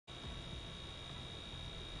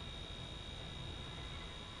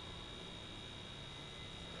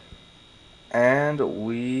And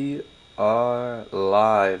we are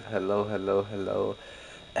live. Hello, hello, hello,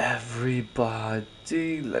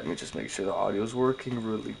 everybody. Let me just make sure the audio is working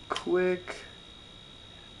really quick.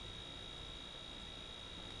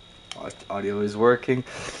 Audio is working.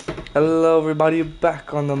 Hello, everybody.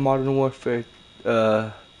 Back on the Modern Warfare,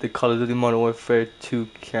 the Call of Duty Modern Warfare 2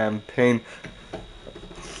 campaign.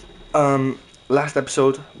 Last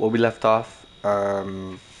episode, where we left off,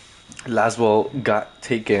 Laswell got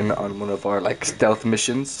taken on one of our stealth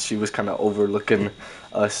missions. She was kind of overlooking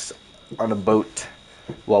us on a boat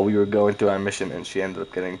while we were going through our mission, and she ended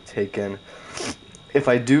up getting taken. If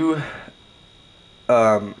I do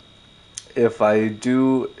sound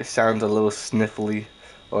a little sniffly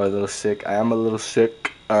or a little sick, I am a little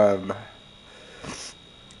sick.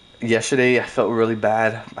 Yesterday I felt really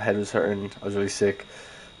bad. My head was hurting. I was really sick.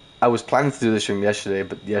 I was planning to do this stream yesterday,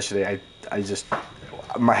 but yesterday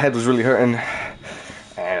my head was really hurting,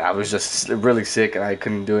 and I was just really sick, and I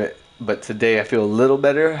couldn't do it. But today I feel a little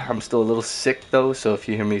better. I'm still a little sick though, so if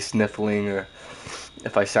you hear me sniffling or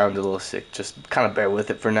if I sound a little sick, just kind of bear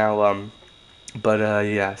with it for now.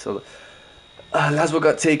 Yeah, so Laswell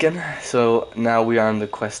got taken, so now we are on the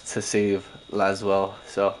quest to save Laswell.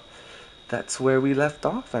 So that's where we left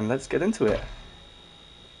off, and let's get into it.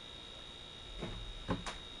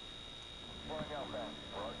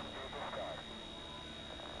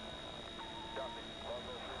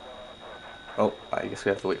 Oh, I guess we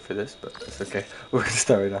have to wait for this, but it's okay. We're gonna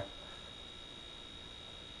start right now.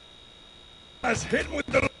 Let's hit with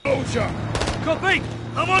the launcher. Copy.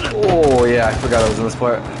 I'm on it. Oh yeah, I forgot I was in this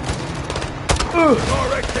part.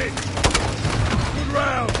 Direct hit. Good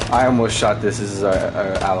round. I almost shot this. This is our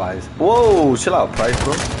allies. Whoa, chill out, Price,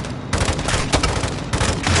 bro.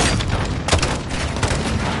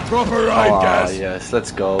 Proper ride, gas. Yes,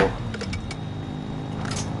 let's go.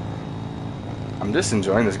 I'm just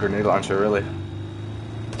enjoying this grenade launcher, really.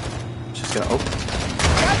 Just gonna open.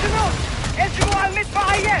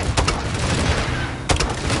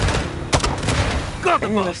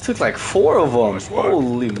 This took like 4 of them.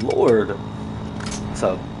 Holy lord. That's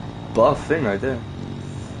a buff thing right there.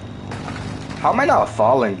 How am I not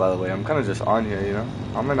falling, by the way? I'm kind of just on here, you know?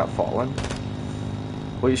 How am I not falling?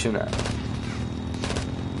 What are you shooting at?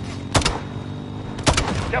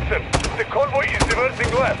 Captain, the convoy is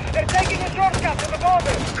diverting left. They're taking a shortcut to the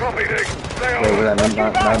border. Copy, Nick. Stay on. Wait, was I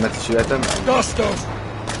not meant to shoot at them? Gusto.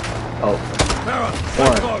 Oh. Mara,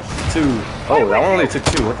 1, 2. Oh, that one only took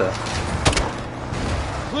 2. What the?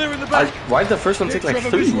 Clear in the back. Why did the first one take like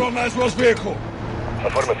 3? On Laswell's vehicle.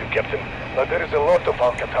 Affirmative, Captain. Now there is a lot of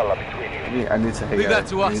Alcatala between you. I need to leave that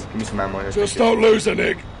to us. Give me some ammo here. Just don't lose it,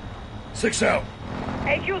 Nick. 6 out.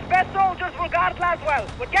 AQ's best soldiers will guard Laswell.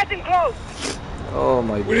 We're getting close. Oh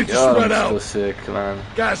my We need to god, spread I'm out. so sick, man.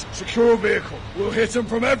 Gas, secure a vehicle. We'll hit them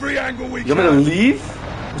from every angle we You can. want me to leave?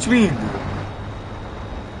 What you mean?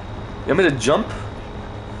 You want me to jump?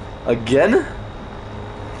 Again?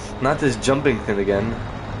 Not this jumping thing again.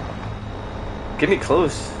 Get me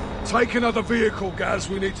close. Take another vehicle, Gaz.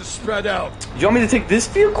 We need to spread out. You want me to take this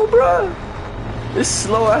vehicle, bro? This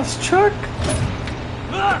slow ass truck?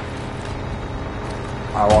 Ah!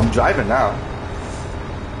 Oh, well, I'm driving now.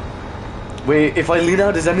 Wait, if I lean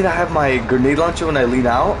out, does that mean I have my grenade launcher when I lean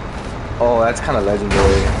out? Oh, that's kind of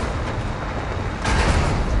legendary.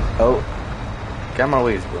 Oh. Get out my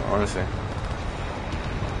ways, bro, honestly.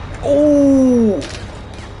 Oh!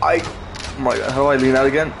 My god, how do I lean out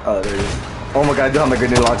again? Oh, there it is. Oh my god, I do have my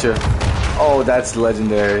grenade launcher. Oh, that's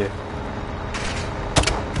legendary.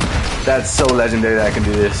 That's so legendary that I can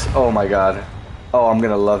do this. Oh my god. Oh, I'm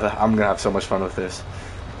gonna love it. I'm gonna have so much fun with this.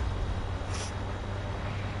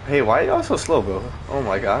 Hey, why are y'all so slow, bro? Oh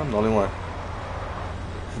my god, I'm the only one.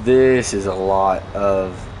 This is a lot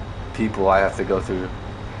of people I have to go through.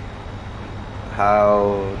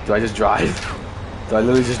 How... Do I just drive? Do I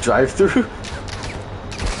literally just drive through?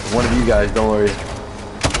 One of you guys, don't worry.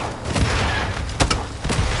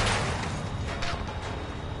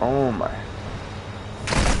 Oh my.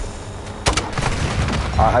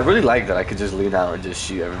 I really like that I could just lean out and just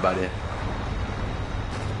shoot everybody.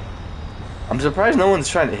 I'm surprised no one's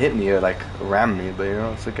trying to hit me or like ram me, but you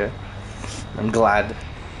know, it's okay. I'm glad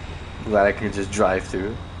I can just drive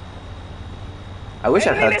through. I wish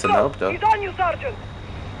I'd had some help though. He's on you, Sergeant.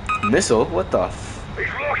 Missile? What the f...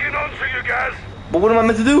 He's locking onto you, guys. But what am I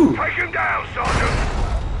meant to do? Take him down, Sergeant.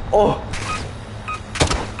 Oh!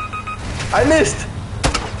 I missed!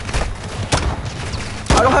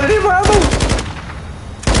 I don't have any more ammo!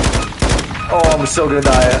 Oh, I'm so gonna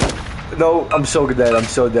die. No, I'm so dead. I'm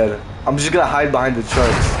so dead. I'm just gonna hide behind the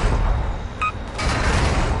trucks.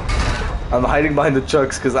 I'm hiding behind the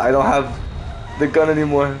trucks because I don't have the gun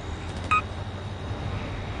anymore.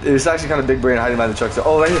 It's actually kind of big brain hiding behind the trucks.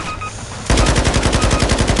 Oh, right here.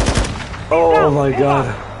 Oh my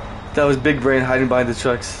god. That was big brain hiding behind the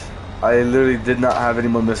trucks. I literally did not have any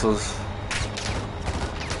more missiles.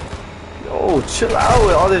 Yo, chill out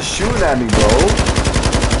with all this shooting at me, bro.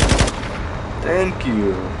 Thank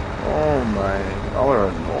you. Oh my. Y'all are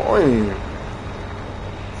annoying.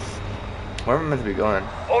 Where am I meant to be going?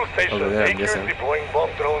 All stations, Over there, I'm AQ is guessing. deploying bomb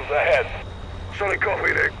drones ahead. Solid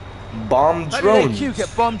copy, Nick. Bomb How drones. did AQ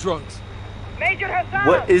get bomb drones? Major Hassan!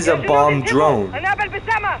 What is a bomb drone? I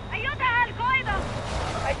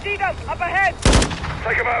see them, up ahead!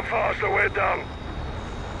 Take them out faster, we're done.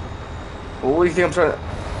 What do you think I'm trying to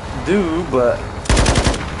do, but...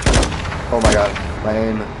 Oh my god, my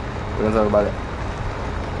aim. We don't talk about it.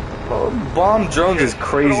 Oh, bomb drones is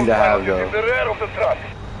crazy to have, Drone pilot is though. in the rear of the truck.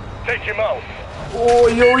 Take him out. Oh,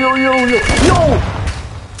 yo!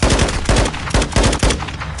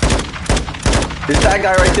 There's that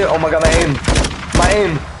guy right there. Oh my god, my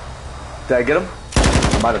aim. Did I get him?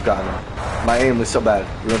 I might have gotten him. My aim was so bad.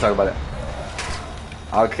 We don't talk about it.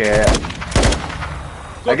 Okay.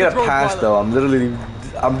 I get a pass though. I'm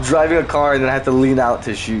driving a car and then I have to lean out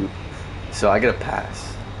to shoot. So I get a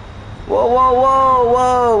pass.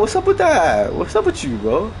 Whoa. What's up with that? What's up with you,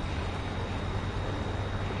 bro?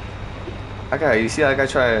 You see that guy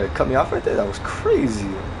try to cut me off right there? That was crazy.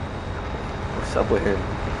 What's up with him?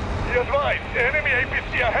 Be advised, enemy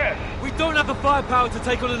APC ahead. We don't have the firepower to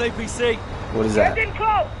take on an APC. What is that? Get in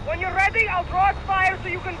close! When you're ready, I'll draw a fire so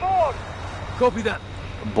you can board! Copy that.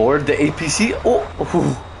 Board the APC? Oh,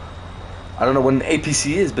 I don't know what an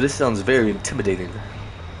APC is, but it sounds very intimidating.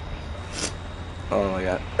 Oh my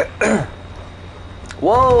god.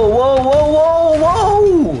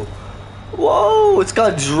 Whoa, it's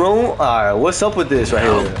got drone. Alright, what's up with this right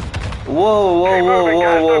here?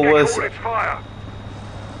 Whoa, what's... Fire.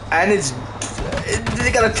 And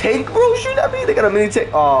they got a tank, bro, shoot at me? They got a mini tank.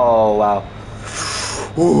 Oh, wow.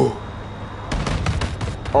 Ooh.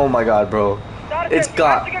 Oh my god, bro. Sergeant, It's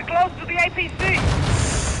got... you have to get close to the APC!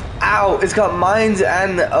 Ow, it's got mines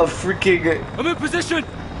and a freaking... I'm in position.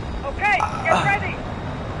 Okay, get ready!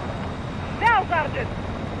 Now, Sergeant!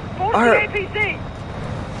 Board Alright. the APC!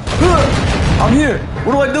 I'm here.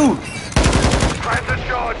 What do I do? Plant the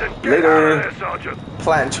charge and get Later. out of there, Sergeant.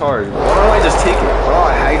 Plant charge. Why don't I just take it? Why don't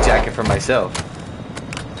I hijack it for myself?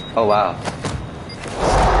 Oh wow.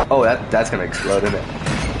 Oh, that's gonna explode, isn't it?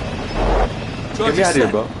 Get me out of here,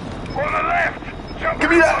 bro. On the left. Jump Give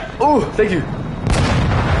me that. Oh, thank you.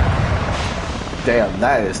 Damn,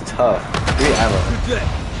 that is tough. Give me ammo. Good day.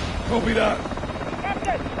 Copy that.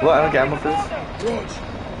 Captain! What? I don't get ammo for this? Rog.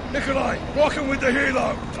 Nikolai, walking with the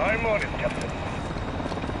helo. I'm on it, Captain.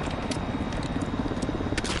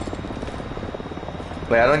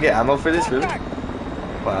 Wait, I don't get ammo for this, really?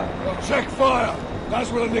 Wow. Well, check fire.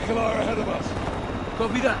 That's where the Nikolai are ahead of us.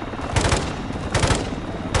 Copy that.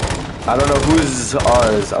 I don't know whose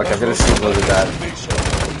ours. Okay, I'm gonna assume those are that. Big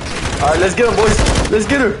shot. Alright, let's get him, boys. Let's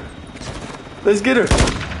get her. Let's get her.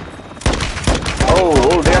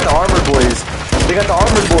 Oh, they got the armored boys. They got the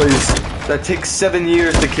armored boys. That takes 7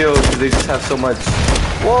 years to kill because they just have so much.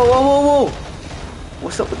 Whoa.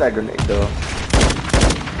 What's up with that grenade, though?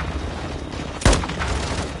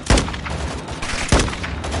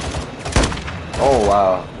 Oh,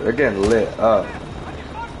 wow. They're getting lit up.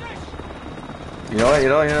 You know what?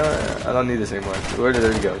 I don't need this anymore. There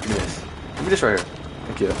you go. Give me this. Give me this right here.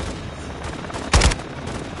 Thank you.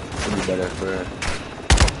 This would be better for...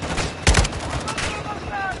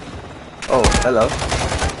 Oh, hello.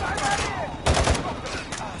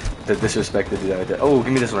 The disrespect to do that right there. Oh,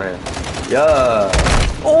 give me this one right here. Yeah.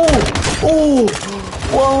 Oh!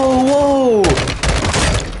 Whoa!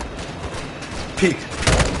 Peek.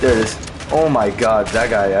 There it is. Oh my god, that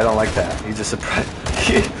guy, I don't like that. He just surprised.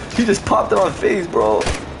 He just popped it on face, bro.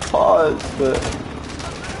 Pause, but...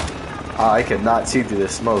 I cannot see through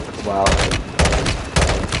this smoke. Wow.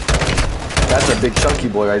 That's a big chunky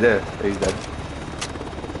boy right there. He's dead.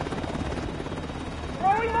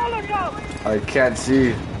 Throwing Molotov! I can't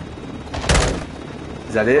see.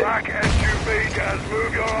 Is that it? Black SUV, guys,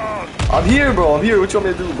 move your ass. I'm here, bro. I'm here. What you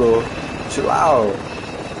want me to do, bro? Chill out.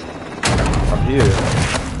 I'm here.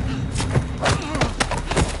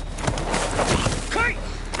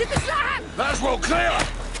 Laswell, clear.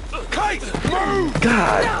 Kate, move.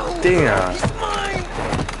 God damn.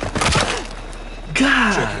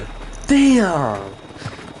 God damn.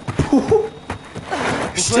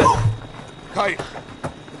 Shit. Kate.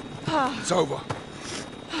 It's over.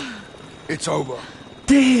 It's over.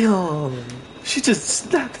 Damn. She just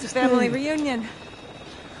snapped his Family neck. reunion.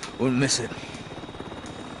 Wouldn't miss it.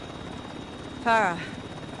 Farah.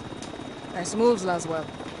 Nice moves, Laswell.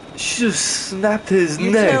 She just snapped his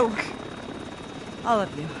You neck. too. All of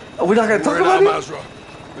you. We're not gonna talk We're about in it? Al-Mazrah.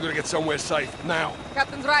 We're gonna get somewhere safe, now.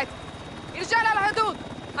 Captain's right. رجال على الحدود.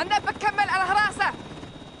 النب بتكمل على هراسة.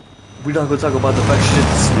 We're not gonna talk about the fact she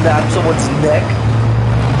just snapped someone's neck.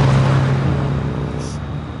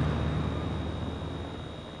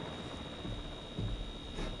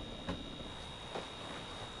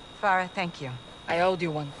 Farah, thank you. I owed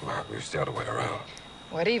you one. Well, it's the other way around.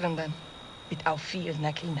 We're even then. بالتوفيق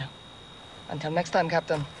نكينا. Until next time,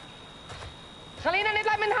 Captain. خلينا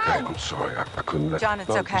نطلع من هون. I'm sorry, I couldn't let... John, it's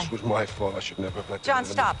no, okay. This was my fault. I should never have let... John,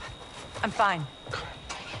 stop. I'm fine.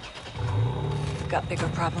 We've got bigger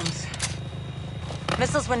problems.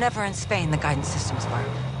 Missiles were never in Spain, the guidance systems were.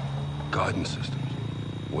 Guidance systems?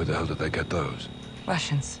 Where the hell did they get those?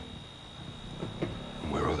 Russians.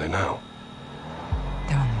 Where are they now?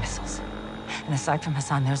 They're on the missiles. And aside from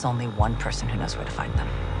Hassan, there's only one person who knows where to find them.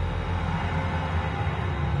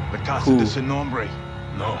 La Casa de Sin Nombre.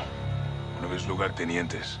 No. Uno de los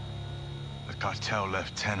lugartenientes. The cartel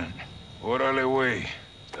lieutenant. Órale, güey.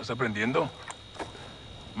 ¿Estás aprendiendo?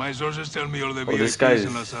 My sources tell me all the this VIPs guy in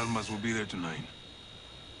is- Las Almas will be there tonight.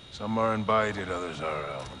 Some are invited, others are,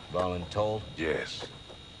 Voluntold? yes.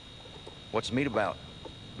 What's the meet about?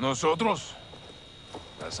 Nosotros?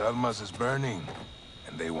 Las Almas is burning,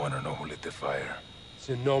 and they want to know who lit the fire.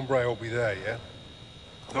 Sin Nombre will be there, yeah?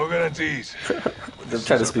 No guarantees. I'm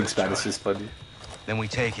trying to speak Spanish, it's funny. Then we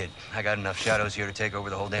take it. I got enough shadows here to take over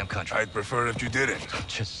the whole damn country. I'd prefer if you didn't.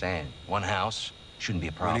 Just saying. One house shouldn't be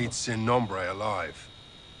a We problem. need Sin Nombre alive.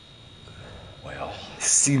 Well,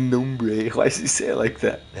 Sin nombre. Why does he say it like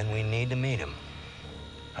that? then we need to meet him.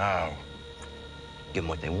 How? Give them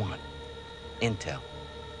what they want. Intel.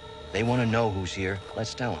 They want to know who's here.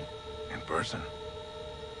 Let's tell them. In person?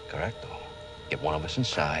 Correcto. Get one of us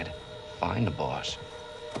inside. Find the boss.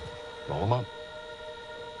 Roll him up.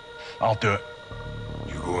 I'll do it.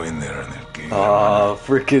 You go in there and they'll give Ah,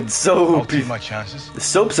 freaking I'll soap. take my chances. The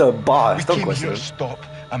soap's a boss. We Don't came question here to him. stop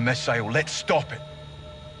a missile. Let's stop it.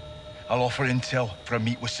 I'll offer intel for a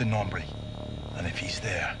meet with Sin Nombre. And if he's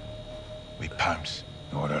there, we pounce.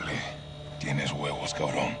 Órale. Tienes huevos,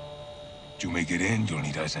 cabrón. You make it in, you'll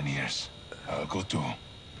need eyes and ears. I'll go too.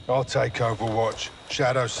 I'll take Overwatch.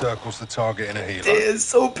 Shadow circles the target in a helo. Yeah,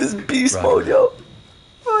 soap is beast Right. mode, yo.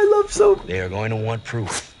 I love soap. They are going to want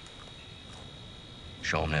proof.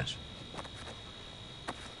 Show them this.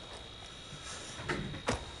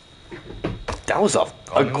 That was me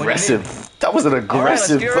when you aggressive. That was an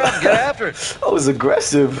aggressive. gear up. Get after it. That was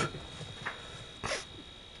aggressive.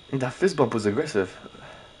 That fist bump was aggressive.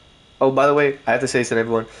 Oh, by the way, I have to say to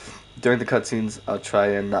everyone, during the cutscenes, I'll try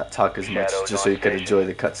and not talk as much, Shadows just so on you can station. enjoy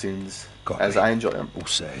the cutscenes Copy. as I enjoy them. All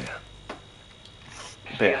set here.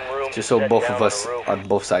 But yeah, just so both of us on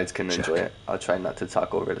both sides can enjoy it. I'll try not to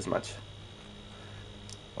talk over it as much.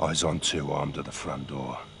 Eyes on two, armed at the front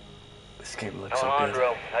door. This game looks so good.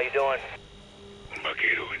 Alejandro, how you doing? Un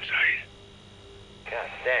vaquero inside. God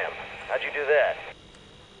damn. How'd you do that?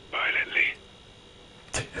 Violently.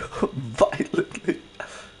 Violently.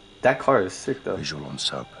 That car is sick though. Visual on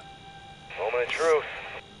sub. Moment of truth.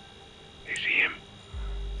 They see him.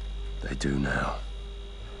 They do now.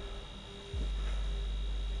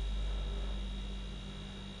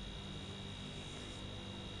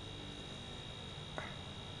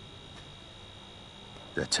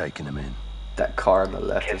 They're taking him in. That car on the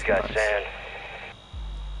left Kid's is got nice. sand.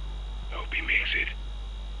 Hope he makes it.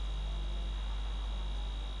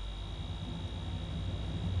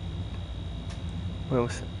 Where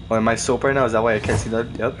was it? Oh, am I soap right now? Is that why I can't see that?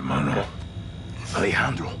 Yep. Hermano. Okay.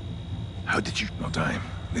 Alejandro, how did you... No time.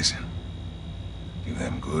 Listen. Give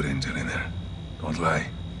them good intel in there. Don't lie.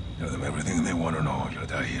 Tell them everything they want to know. You'll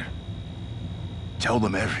die here. Tell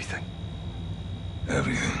them everything.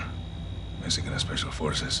 Everything. Mexican Special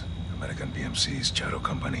Forces, American PMC's Shadow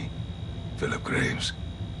Company, Philip Graves.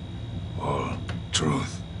 All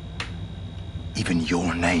truth. Even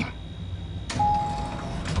your name.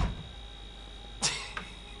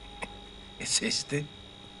 ¿Es este?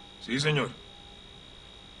 Sí, señor.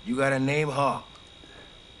 You got a name, huh?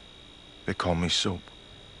 They call me Soap.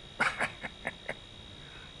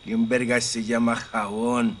 ¿Quién verga se llama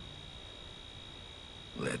Jabón?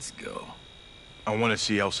 Let's go. I want to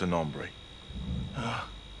see El Sin Nombre.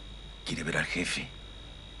 ¿Quiere ver al jefe?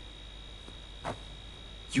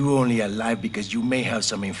 You only alive because you may have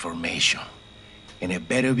some information. And it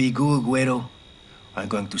better be good, güero. I'm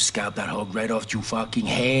going to scalp that hog right off your fucking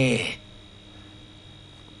head.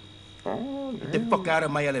 Oh, Get the fuck out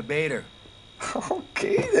of my elevator.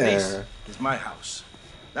 okay This then. is my house.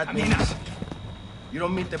 That means you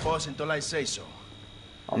don't meet the boss until I say so.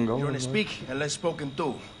 I'm going. You don't man. speak unless spoken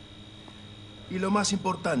to. Y lo más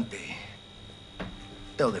importante,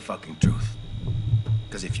 tell the fucking truth.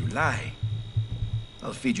 Because if you lie,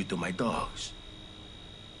 I'll feed you to my dogs.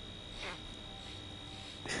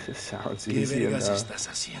 Sounds ¿Qué easy vergas enough. estás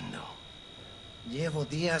haciendo? Llevo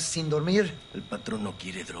días sin dormir. El patrón no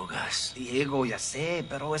quiere drogas. Diego, ya sé,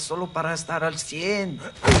 pero es solo para estar al 100.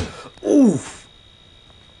 Uf.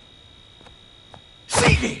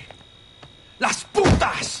 ¡Sigue! ¡Las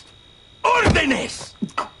putas! ¡Órdenes!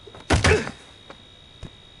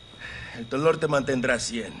 El dolor te mantendrá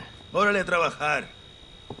 100. Órale a trabajar.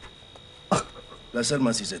 Las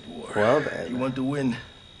almas is at war. Well then. You want to win?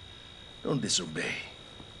 Don't disobey.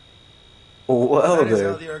 Well That is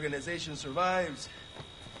how then. the organization survives.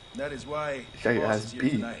 That is why Guy the boss has is here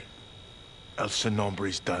beat. tonight. El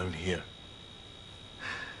Sonombre's down here.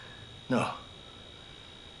 No.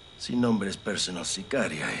 Sin nombre es personal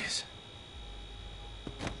sicaria es.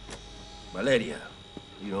 Valeria.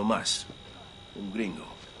 Y no más. Un gringo.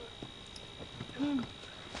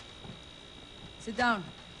 Sit down.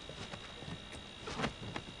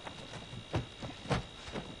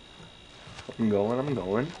 I'm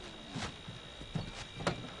going.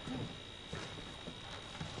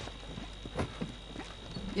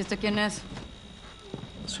 ¿Y este quién es?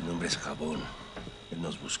 Su nombre es Jabón. Él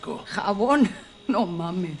nos buscó. Jabón. No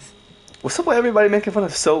mames. What's up with everybody making fun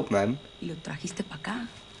of soap, man? Y lo trajiste para acá.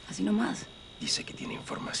 Así nomás. Dice que tiene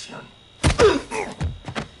información.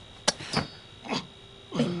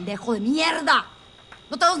 ¡Pendejo de mierda!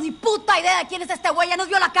 No tenemos ni puta idea de quién es este güey. Ya nos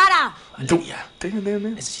vio la cara. Valeria,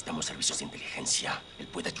 Damn. necesitamos servicios de inteligencia. Él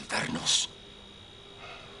puede ayudarnos.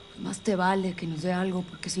 Pues más te vale que nos dé algo,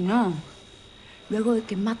 porque si no... Luego de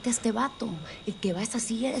que mate a este vato, el que va a esa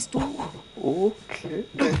silla eres tú. Okay.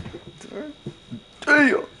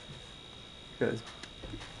 Damn. Guys.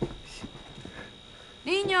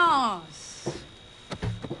 Niños!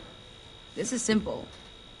 This is simple.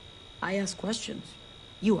 I ask questions.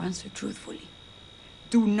 You answer truthfully.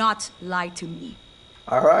 Do not lie to me.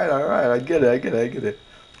 All right. I get it.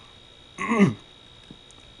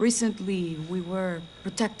 Recently, we were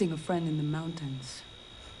protecting a friend in the mountains.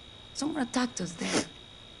 Someone attacked us there.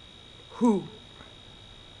 Who?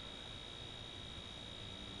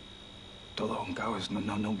 Todo un caos,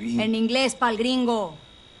 no vi. En inglés, pa'l gringo.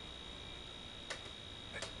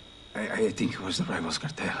 I think it was the rivals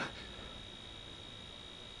cartel.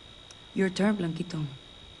 Your turn, Blanquito.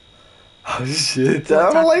 Oh shit!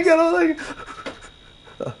 I don't like it.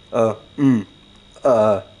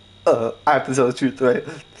 I have to tell the truth, right?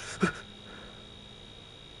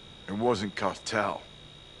 It wasn't cartel.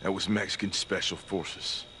 That was Mexican Special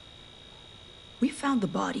Forces. We found the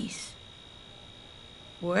bodies.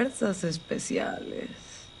 Fuerzas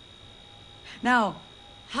especiales. Now,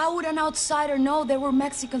 how would an outsider know they were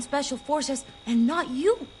Mexican Special Forces and not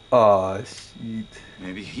you? Oh shit!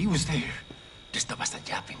 Maybe he was there. Tú estabas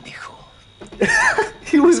allá, pendejo.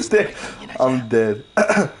 He was there. I'm dead.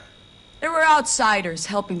 There were outsiders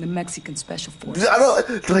helping the Mexican Special Forces.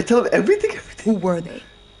 Did I tell him everything? Who were they?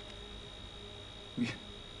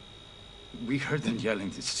 We heard them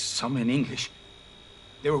yelling, some in English.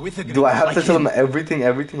 They were with the Do I have to like tell him. him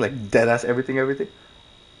everything? Like dead ass everything?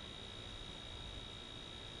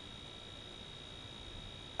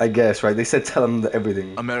 I guess, right? They said tell him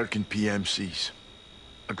everything. American PMCs.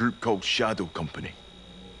 A group called Shadow Company.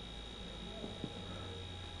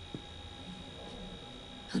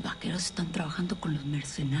 Los vaqueros están trabajando con los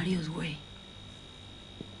mercenarios, güey.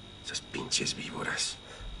 Esas pinches víboras.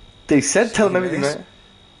 They said tell him everything, ¿Ves? right?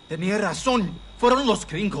 Tenía razón. Fueron los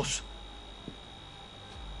gringos.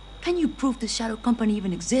 Can you prove the Shadow Company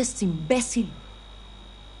even exists, imbécil?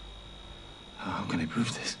 How can I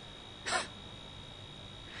prove this?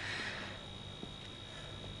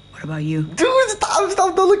 What about you? Dude, stop!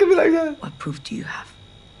 Don't look at me like that. What proof do you have?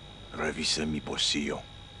 Revisa mi bolsillo.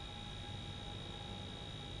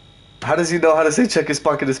 How does he know how to say check his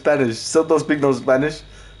pocket in Spanish? Some don't speak no Spanish.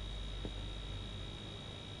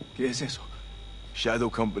 ¿Qué es eso? Shadow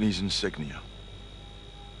Company's insignia.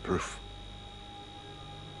 Proof.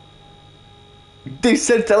 They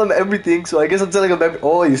said tell him everything, so I guess I'm telling him everything.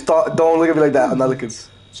 Oh, you start. Don't look at me like that. I'm not looking.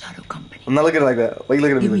 Shadow Company. I'm not looking like that. Why are you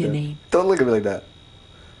looking at me Give like me a that? name. Don't look at me like that.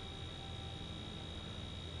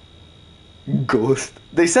 Ghost.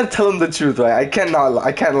 They said tell him the truth, right? I can't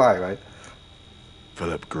lie, right?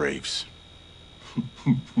 Philip Graves.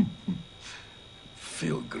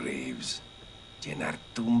 Phil Graves. Llenar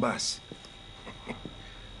tumbas.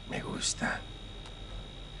 Me gusta.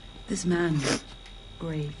 This man,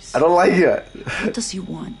 Graves. I don't like it. What does he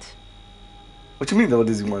want? What you mean? What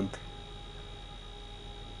does he want?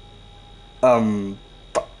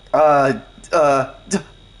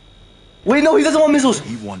 Wait, no, he doesn't want missiles.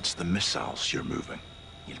 He wants the missiles you're moving.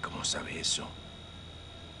 ¿Y él cómo sabe eso?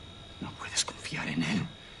 No puedes confiar en él.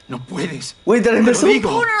 No puedes. Wait, did I mess up? Tú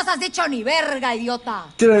no nos has dicho ni verga, idiota.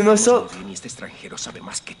 Did I mess up? Ni este extranjero sabe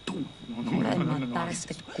más que tú. Hora de matar a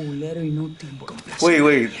este culero inútil.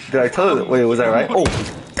 Wait, did I tell her? Wait, was that right? Oh,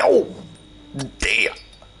 damn.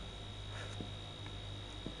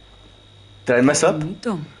 Did I mess up?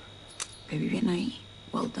 Bonito. Te vi bien ahí.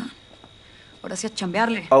 Well done. Ahora sí a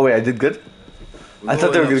chambearle. Oh, wait, I did good? I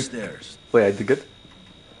thought they were gonna... upstairs. Wait, I did good?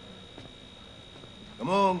 Come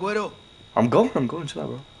on, güero. I'm going, chill out,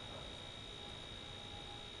 bro.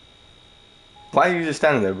 Why are you just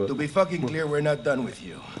standing there, bro? To be fucking clear, we're not done with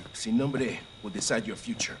you. Sin nombre will decide your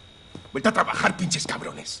future. Vuelta a trabajar, pinches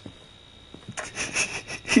cabrones.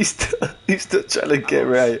 He's still trying to get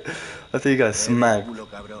right. I think you got smacked.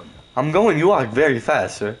 I'm going, you walk very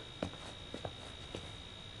fast, sir.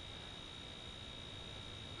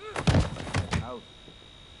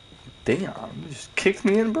 Damn, you just kicked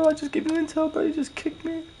me in, bro. I just gave you intel, bro. You just kicked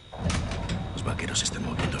me. Los vaqueros se están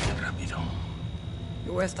moviendo bien rápido.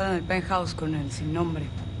 Yo voy a estar en el penthouse con el sin nombre.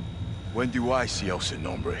 When do I see El Sin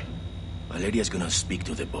Nombre? Valeria's gonna speak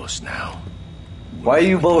to the boss now. Why are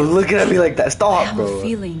you both looking at me like that? I Stop, have bro. a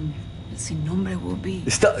feeling el sin nombre will be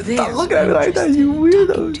Stop very looking at me like that, you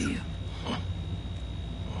weirdos. to you.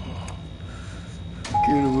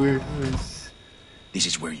 Fucking weirdos. This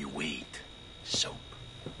is where you wait. Soap.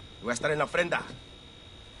 Voy a estar en la ofrenda.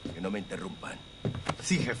 Que no me interrumpan.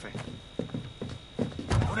 Sí, jefe.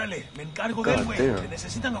 Órale, me encargo God del güey. damn. Te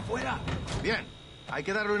necesitan afuera. Bien, hay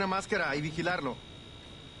que darle una máscara y vigilarlo.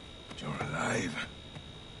 You're alive.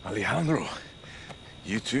 Alejandro,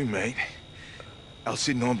 you too, mate. El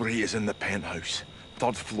Sin Nombre is in the penthouse,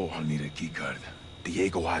 3rd floor. I'll need a key card.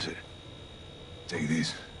 Diego has it. Take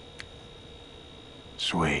this.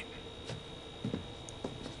 Sweet.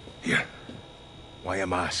 Here. Why a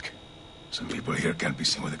mask? Some people here can't be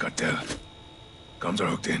seen with the cartel. Comms are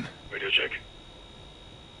hooked in. Radio check.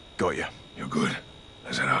 Got you. You're good.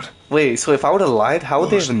 Let's head out. Wait, so if I would have lied, how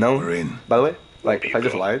would they Boss, have known? we're in. By the way, like, if I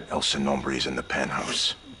just lied? El Sin Nombre is in the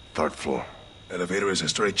penthouse, 3rd floor. Elevator is a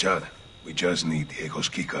straight shot. We just need Diego's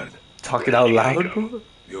key card. Talk it out loud, bro?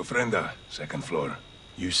 The ofrenda, 2nd floor.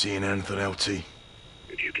 You seeing anything, LT?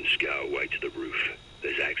 If you can scout way to the roof,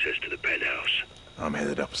 there's access to the penthouse. I'm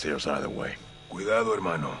headed upstairs either way. Cuidado,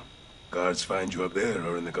 hermano. Guards find you up there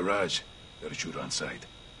or in the garage. They'll shoot on sight.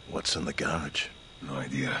 What's in the garage? No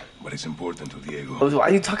idea, but it's important to Diego. Oh, why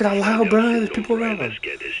are you talking out loud, bro? There's people around. Let's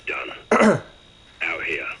get this done. Out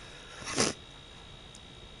here.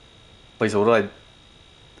 Wait, so what do I...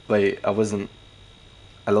 Wait, I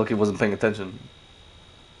low-key wasn't paying attention.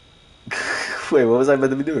 Wait, what was I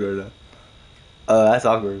meant to be doing right now? That's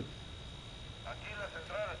awkward.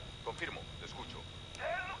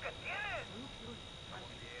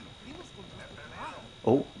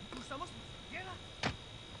 Oh.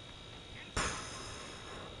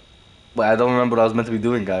 Wait, I don't remember what I was meant to be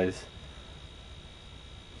doing, guys.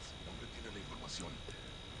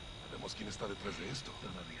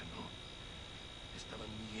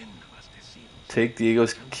 Take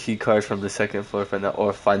Diego's key card from the 2nd floor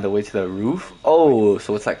or find the way to the roof? Oh,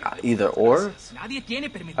 so it's like either or?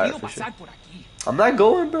 Alright, for sure. I'm not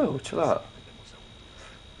going, bro. Chill out.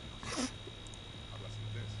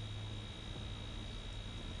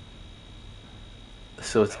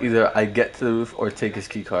 So it's either I get to the roof or take his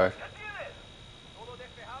key card.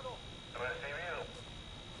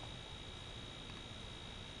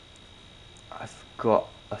 I've got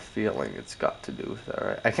a feeling it's got to do with that,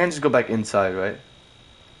 right? I can't just go back inside, right?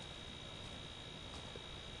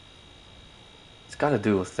 It's got to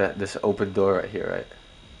do with this open door right here, right?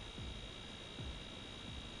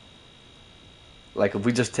 Like if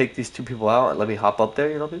we just take these 2 people out and let me hop up there,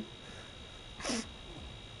 you know what I mean?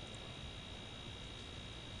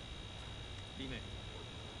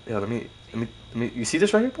 Yeah, let me, you see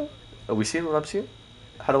this right here, bro? Are we seeing what I'm seeing?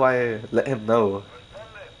 How do I let him know?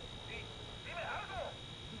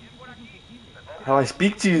 How do I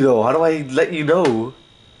speak to you, though? How do I let you know?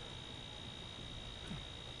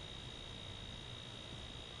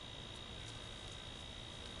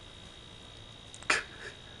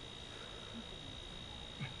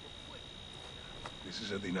 This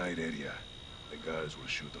is a denied area. The guards will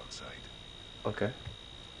shoot on sight. Okay.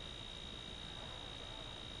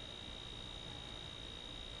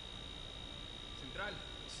 Central,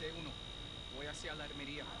 C1. Voy hacia la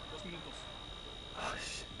armería. 2 minutos. Oh,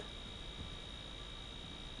 shit.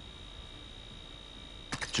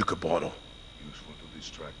 Took a bottle. Useful to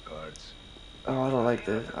distract guards. Oh, I don't like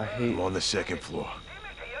this. I hate... I'm on the 2nd floor.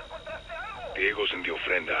 Diego's in the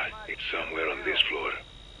ofrenda. It's somewhere on this floor.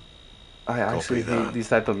 I actually Copy that. hate these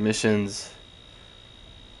type of missions.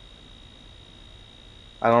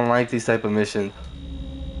 I don't like these type of missions.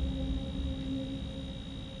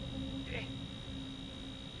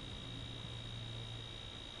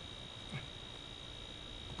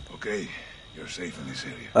 Okay, you're safe in this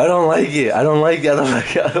area. I don't like it. I don't like it. I don't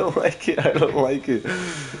like it. I don't like it. I don't like it.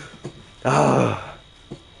 Ah.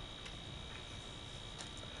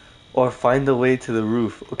 Or find a way to the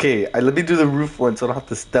roof. Okay, let me do the roof one so I don't have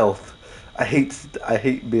to stealth. I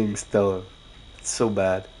hate being stealth. It's so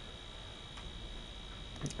bad.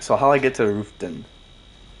 So how do I get to the roof then?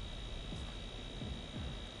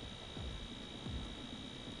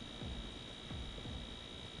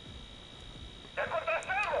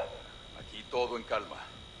 Aquí todo en calma.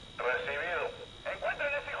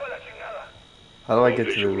 How do I get to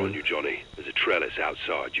the Visual on roof? you, Johnny. There's a trellis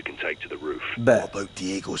outside you can take to the roof. Bet. What about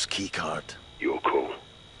Diego's keycard? Your call.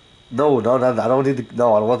 No, I don't need the.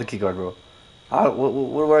 No, I don't want the keycard, bro.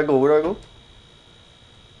 Where do I go? Where do I go?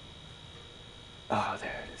 Oh,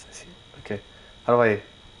 there it is. I see it. Okay. How do I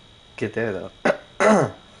get there though?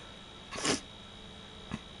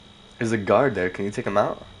 There's a guard there. Can you take him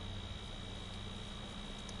out?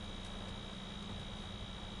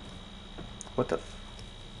 What the?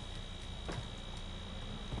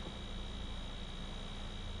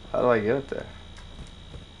 How do I get up there?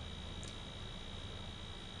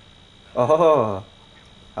 Oh,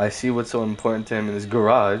 I see what's so important to him in his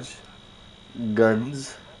garage.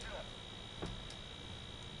 Guns.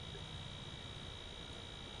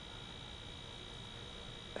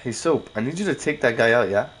 Hey, Soap, I need you to take that guy out,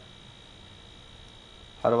 yeah?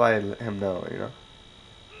 How do I let him know, you know?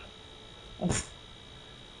 Oof.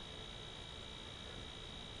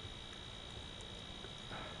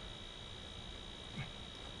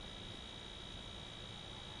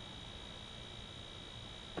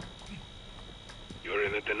 You're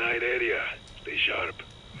in the denied area. Stay sharp.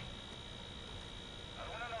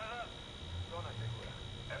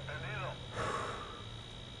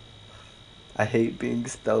 I hate being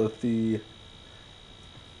stealthy.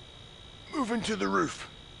 Moving to the roof.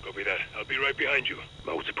 Copy that. I'll be right behind you.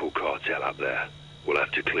 Multiple cartel up there. We'll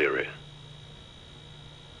have to clear it.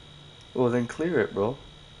 Well, then clear it, bro.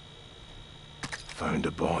 Found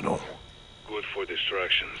a bottle. Good for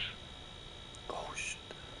distractions. Oh, shit.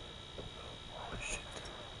 Oh,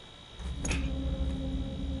 shit.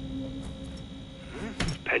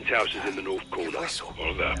 Penthouse is in the north corner.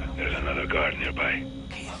 Hold up. There's another guard nearby.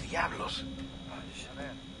 ¿Qué diablos?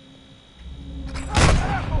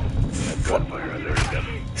 Gunfire alerted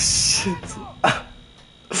them. Shit.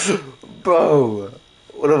 Bro.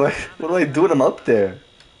 What do I do when I'm up there?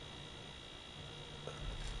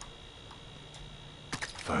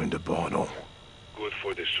 Found a bottle. Good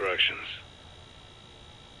for distractions.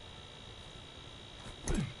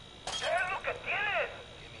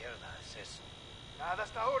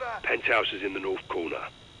 Penthouse is in the north corner.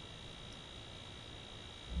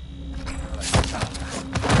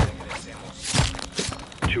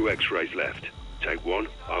 Two X-rays left. Take one,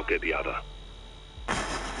 I'll get the other.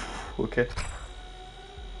 Okay.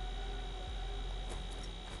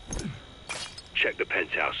 Check the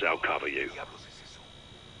penthouse, I'll cover you.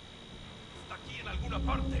 Aquí en alguna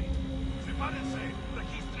parte. Prepárense.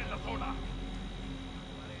 Registren la zona.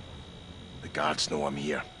 The guards know I'm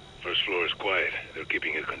here. First floor is quiet. They're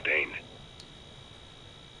keeping it contained.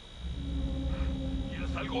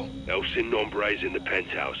 ¿Quieres algo? El Sin Nombre's in the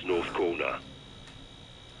penthouse, north corner.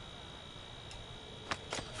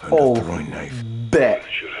 Found Oh, a throwing knife. bet.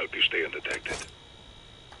 Should help you stay undetected.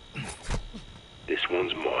 This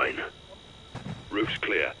one's mine. Roof's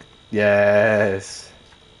clear. Yes.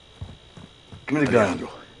 Give me the gun. Alejandro.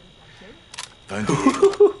 Found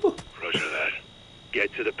Diego. Roger that.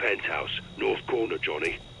 Get to the penthouse, north corner,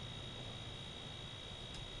 Johnny.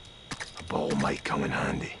 A ball might come in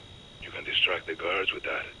handy. You can distract the guards with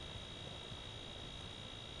that.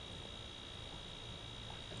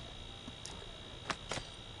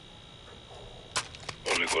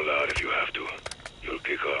 Only go loud if you have to. You'll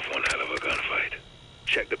kick off one hell of a gunfight.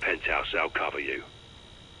 Check the penthouse, I'll cover you.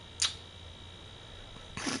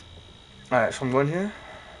 Alright, so I'm going here.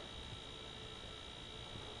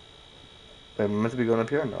 Wait, am I meant to be going up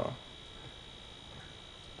here? No.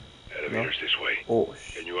 Elevator's this way. Oh,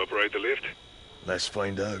 Can you operate the lift? Let's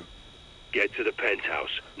find out. Get to the penthouse,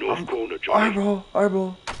 north corner, Johnny. Alright,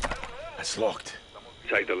 bro. It's locked.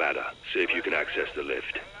 Take the ladder. See if you can access the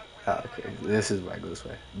lift. Ah, okay. This is where I go this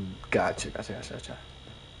way. Gotcha.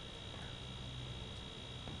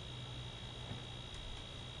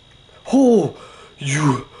 Oh,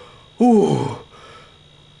 you. Oh.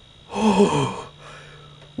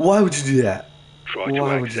 Why would you do that? Try to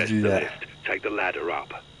Why would you access do the that? lift. Take the ladder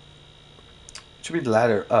up. It should be the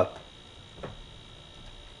ladder up.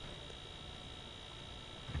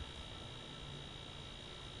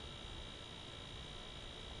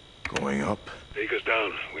 Going up. Take us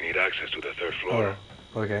down. We need access to the third floor.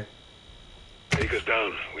 Oh, okay. Take us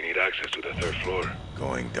down. We need access to the third floor.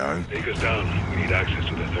 Going down. Take us down. We need access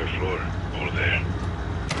to the third floor. Hold there.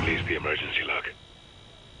 Release the emergency lock.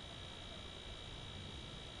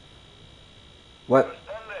 What?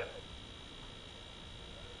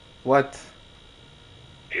 What?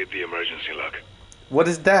 Hit the emergency lock. What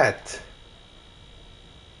is that?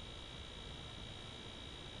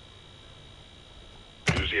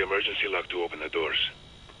 Use the emergency lock to open the doors.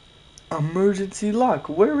 Emergency lock?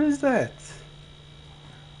 Where is that?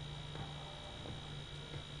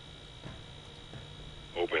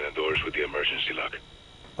 Open the doors with the emergency lock.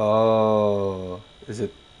 Oh, is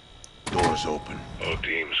it? Doors open. All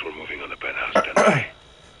teams, we're moving on the penthouse. Stand by.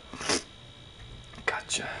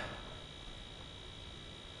 Gotcha.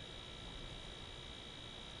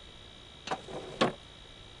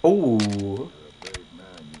 Oh.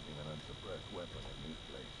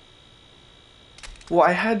 Well,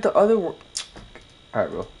 I had the other one. Alright,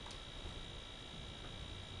 bro.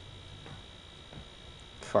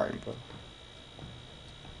 Fine, bro.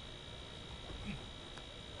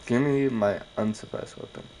 Give me my unsuppressed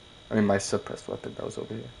weapon. I mean, my suppressed weapon that was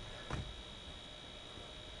over here.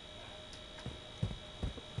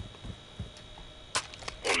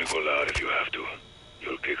 Only go loud if you have to.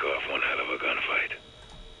 You'll kick off one hell of a gunfight.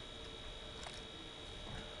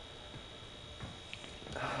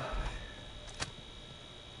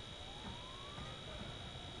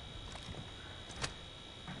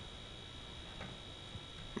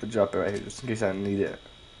 I'll drop it right here just in case I need it.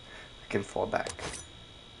 I can fall back.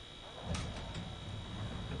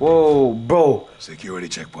 Whoa, bro! Security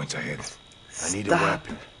checkpoints ahead. I need a Stop.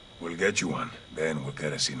 weapon. We'll get you one. Then we'll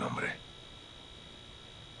get a sin nombre.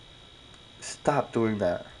 Stop doing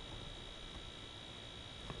that.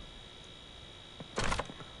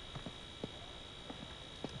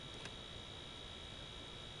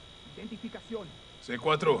 Identificación.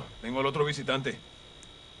 C4, tengo al otro visitante.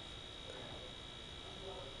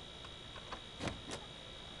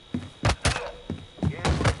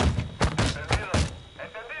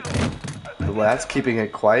 Well, that's keeping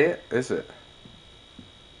it quiet, is it?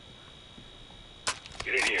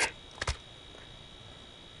 Get in here.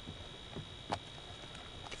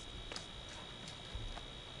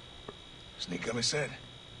 Sneaker me said.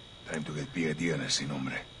 Time to get PID on el sin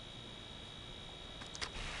nombre.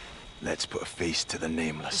 Let's put a face to the The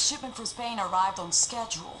nameless. shipment for Spain arrived on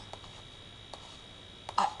schedule.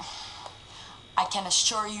 I can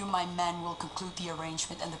assure you my men will conclude the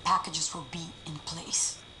arrangement and the packages will be in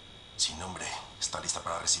place. Sin nombre, ¿está lista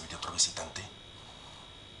para recibir otro visitante?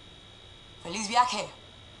 ¡Feliz viaje!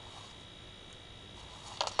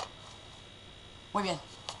 Muy bien.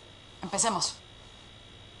 Empecemos.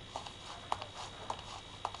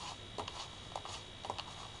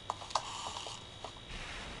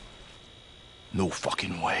 No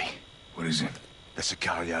fucking way. What is it? The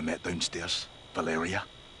Sicaria I met downstairs, Valeria.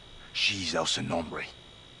 She's El Sin Nombre.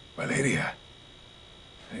 Valeria.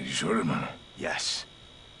 Are you sure, hermano? Yes.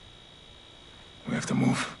 We have to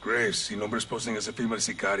move. Graves, sin nombre's posting as a female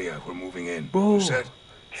sicaria. We're moving in. Bro, You said?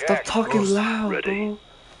 stop talking Close. loud, Ready. bro.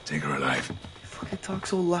 Take her alive. You fucking talk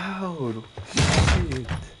so loud. Shit.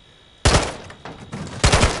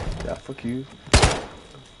 Yeah, fuck you.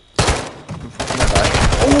 I'm fucking not dying.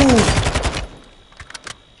 Oh!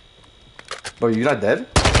 Bro, you not dead?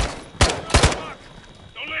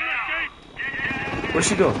 Where'd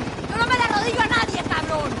she go? ¡Yo no me la rodillo a nadie,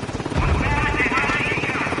 cabrón!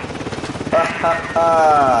 Ha ha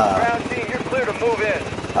ha! Ground team, you're clear to move in.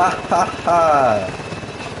 Ha ha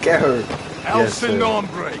ha! Get her! Yes, sir.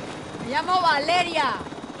 Nombre. Me llamo Valeria.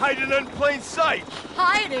 Hiding in plain sight.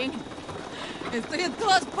 Hiding. Estoy en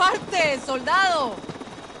todas partes, soldado.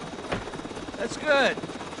 That's good.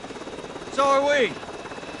 So are we.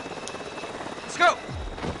 Let's go.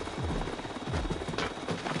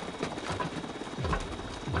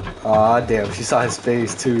 Aw, damn, she saw his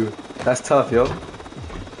face too. That's tough, yo.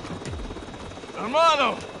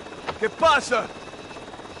 Hermano, ¿qué pasa?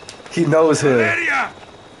 He knows her. Valeria!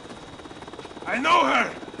 I know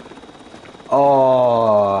her!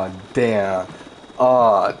 Oh, damn.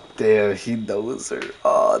 Oh, damn, he knows her.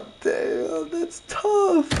 Oh, damn, that's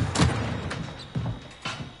tough.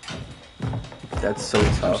 That's so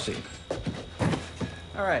tough.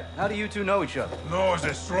 All right, how do you two know each other? No is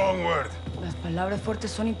a strong word. Las palabras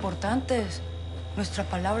fuertes son importantes. Nuestra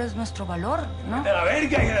palabra es nuestro valor, ¿no? De la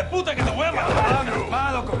verga, hija de puta, que te voy a matar.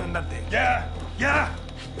 Calmado, comandante. Yeah, Ya!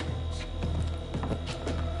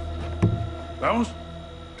 Vamos?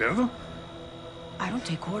 Cerdo? I don't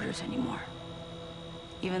take orders anymore.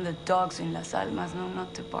 Even the dogs in Las Almas know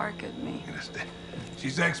not to bark at me.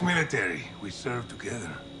 She's ex-military. We served together.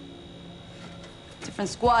 Different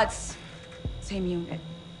squads, same unit.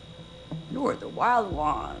 You were the wild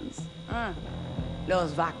ones.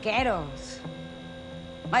 Los vaqueros.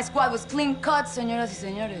 My squad was clean cut, señoras y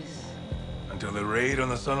señores. Until the raid on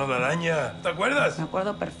the son of La Araña. ¿Te acuerdas? Me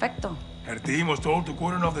acuerdo perfecto. Her team was told to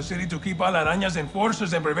cordon off the city to keep all Araña's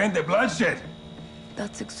enforcers and prevent the bloodshed.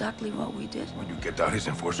 That's exactly what we did. Well, you kept out his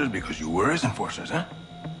enforcers because you were his enforcers, huh?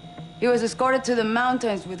 He was escorted to the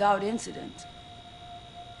mountains without incident.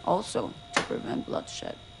 Also, to prevent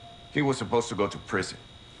bloodshed. He was supposed to go to prison.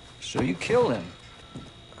 So you killed him.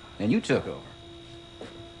 And you took over.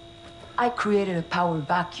 I created a power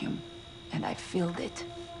vacuum, and I filled it.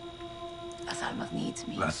 Las Almas needs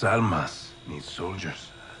me. Las Almas needs soldiers,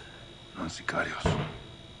 not sicarios.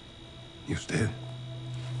 Y usted?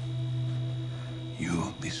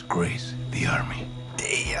 You disgrace the army.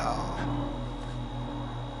 Damn.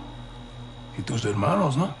 Y tus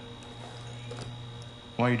hermanos, no?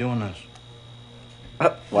 Why are you doing this?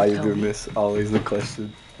 Why are you doing this? Always the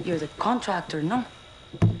question. You're the contractor, no?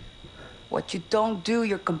 What you don't do,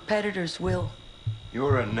 your competitors will.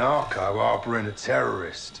 You're a narco harboring a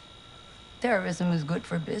terrorist. Terrorism is good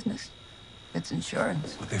for business. It's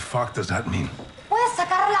insurance. What the fuck does that mean? ¡Puedes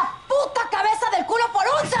sacar la puta cabeza del culo por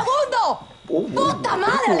un segundo! ¡Puta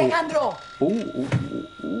madre, Alejandro!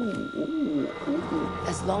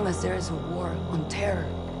 As long as there is a war on terror,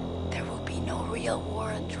 there will be no real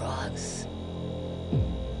war on drugs.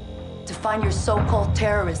 To find your so-called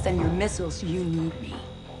terrorists and your missiles, you need me.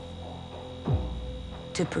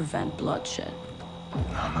 To prevent bloodshed.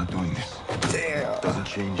 No, I'm not doing this. Damn. Doesn't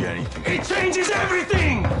change anything. It changes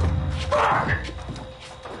everything! Fuck!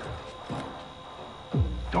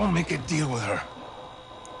 Don't make a deal with her.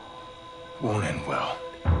 Won't end well.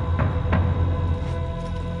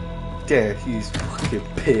 Yeah, he's fucking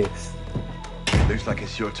pissed. Looks like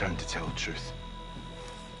it's your turn to tell the truth.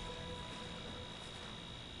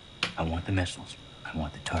 I want the missiles, I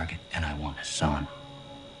want the target, and I want Hassan.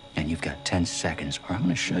 And you've got 10 seconds, or I'm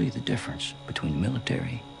gonna show you the difference between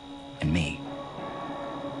military and me.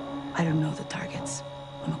 I don't know the targets.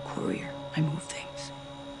 I'm a courier. I move things.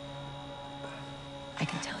 I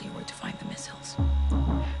can tell you where to find the missiles.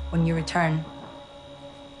 When you return,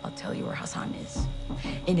 I'll tell you where Hassan is.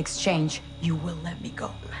 In exchange, you will let me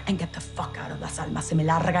go and get the fuck out of Las Almas. Se me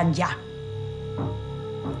largan ya.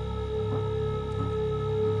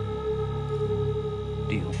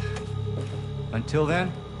 Deal. Until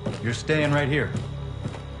then, you're staying right here.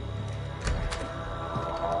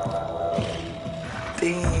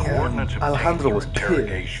 Damn. Coordinates obtained Alejandro through was pissed.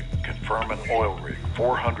 interrogation confirm an oil rig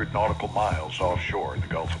 400 nautical miles offshore in the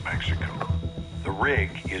Gulf of Mexico. The rig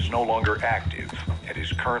is no longer active and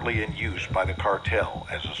is currently in use by the cartel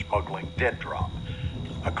as a smuggling dead drop.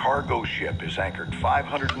 A cargo ship is anchored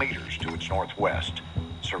 500 meters to its northwest.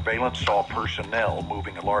 Surveillance saw personnel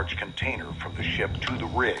moving a large container from the ship to the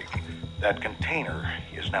rig. That container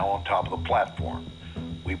is now on top of the platform.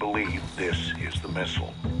 We believe this is the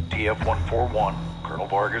missile. TF-141, Colonel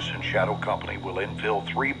Vargas and Shadow Company will infill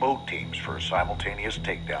 3 boat teams for a simultaneous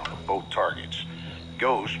takedown of both targets.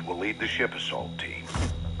 Ghost will lead the ship assault team.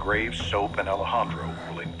 Graves, Soap, and Alejandro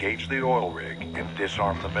will engage the oil rig and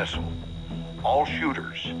disarm the missile. All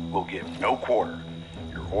shooters will give no quarter.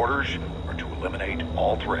 Your orders are to eliminate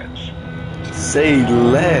all threats. Say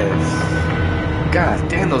less. God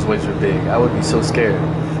damn, those waves are big. I would be so scared.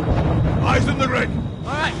 Eyes on the rig.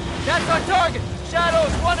 All right, that's our target.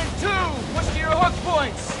 Shadows 1 and 2. Push to your hook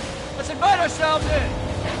points. Let's invite ourselves in.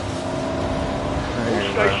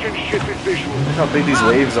 Station ship is visual. Look how big these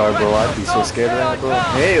waves are, bro. I'd be so scared of that, bro.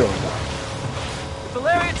 Hell. If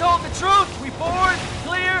Valeria told the truth, we board,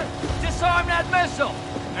 clear, disarm that missile.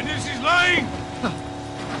 And if she's lying?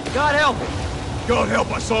 God help it. God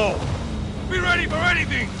help us all. Be ready for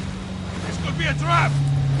anything. This could be a trap.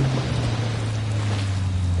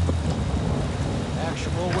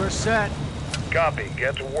 Actual, we're set. Copy.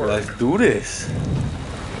 Get to work. Let's do this.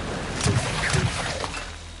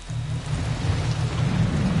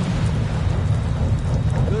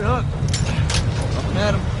 Good hook. Up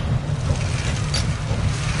at him.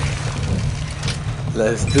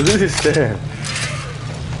 Let's do this then.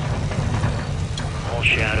 All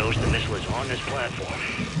Shadows, the missile is on this platform.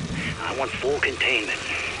 I want full containment.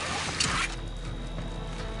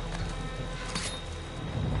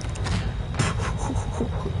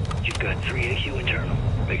 You've got 3 AQ internal.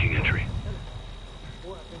 Making entry.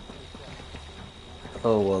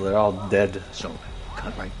 Oh, well, they're all dead. So,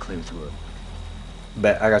 cut right clear through it.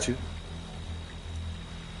 Bet, I got you.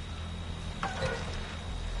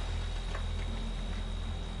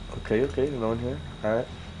 Okay, no one here. Alright.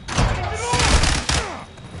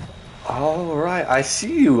 Alright, I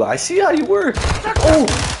see you. I see how you work. Oh!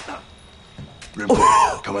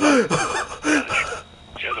 Coming up.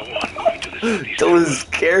 Don't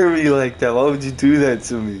scare me like that. Why would you do that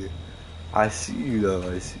to me? I see you though,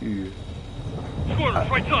 I see you. Squadron,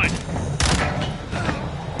 right side.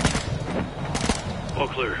 All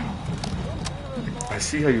clear. I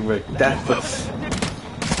see how you work.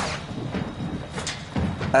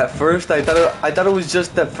 At first, I thought it was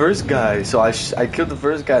just that first guy, so I killed the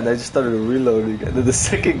first guy and I just started reloading, and then the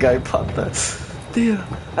second guy popped up. Damn,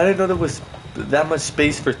 I didn't know there was that much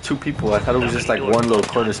space for two people. I thought it was just like one little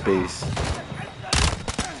corner space.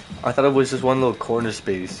 I thought it was just one little corner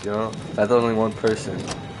space, you know? I thought only one person.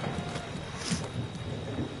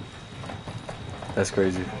 That's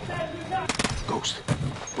crazy. Ghost,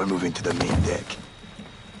 we're moving to the main deck.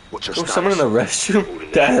 What's your status? Someone in the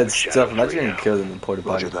restroom? That's tough. Imagine getting killed in the porta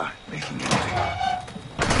potty. Roger that. Making it.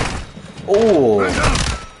 Oh!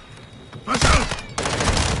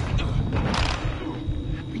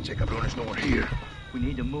 Pinche cabrones, no one here. We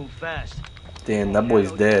need to move fast. Damn, that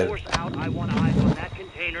boy's dead. I want eyes on that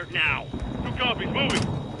container now. 2 copies, moving.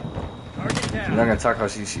 You're not gonna talk how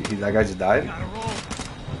that guy just died?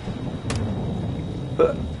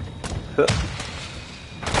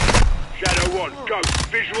 Shadow 1, go.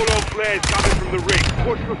 Visual on flares coming from the rig.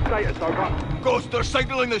 What's your status, over? Ghost, they're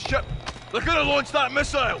signaling the ship. They're gonna launch that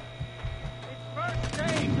missile. First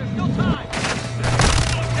stage, there's still time.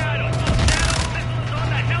 Shadow, missiles on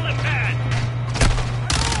the helipad.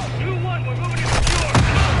 2-1, we're moving to secure.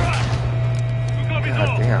 God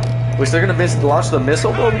damn. Wish they're gonna launch the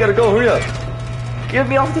missile? Bro, we gotta go, hurry up. Get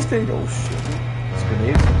me off this thing. Oh shit. It's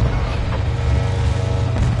grenades.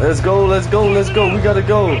 Let's go. We gotta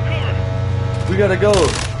go. We gotta go.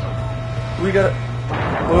 Where do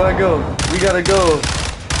I go? We gotta go.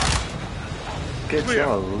 Get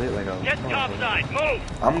y'all lit like a... Get topside, move!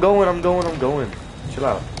 I'm going. Chill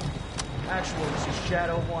out. Actual, this is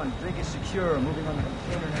Shadow 1. Rig is secure. Moving on the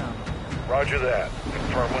container now. Roger that.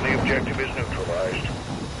 Confirm when the objective is neutralized.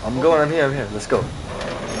 I'm here. Let's go.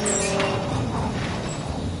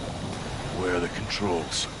 Where are the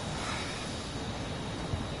controls?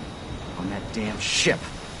 On that damn ship.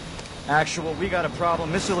 Actual, we got a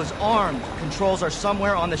problem. Missile is armed. Controls are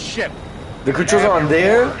somewhere on the ship. The controls are on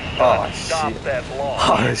there? Oh, Stop shit. that launch.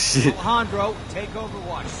 Oh, shit. Alejandro, take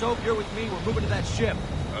overwatch. Soap, you're with me. We're moving to that ship.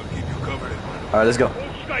 I'll keep you covered. Alright, let's go. All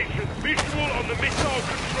stations, visual on the missile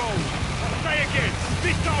controls. I'll say again,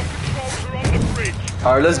 missile controls are on the bridge.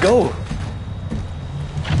 Alright, let's go.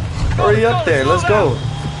 Hurry up there, let's go.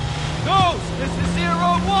 Ghost, this is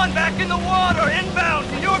 0-1, back in the water, inbound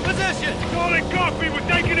to your position. Solid copy, we're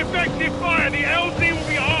taking effective fire. The LZ will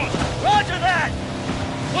be hot. Roger that.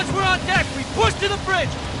 Once we're on deck, we push to the bridge.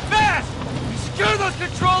 Fast. We secure those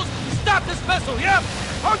controls and stop this vessel, yep?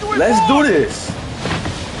 How do we Let's board? do this.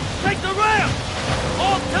 Take the ramp.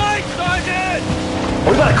 Hold tight, Sergeant. Oh,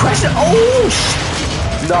 we gotta crash it. Oh,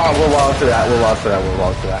 shit. Nah, we're wild for that.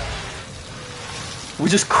 We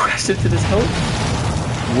just crashed into this hole?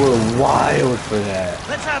 We're wild for that.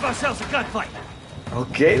 Let's have ourselves a gunfight.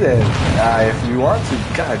 Okay then. If you want to.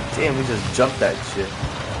 God damn, we just jumped that shit.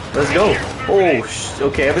 Let's go. Oh,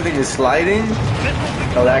 okay, everything is sliding.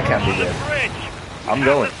 Oh, that can't be good. I'm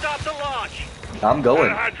going.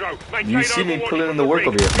 You see me putting in the work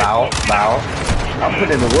over here. Bow. I'm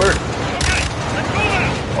putting in the work.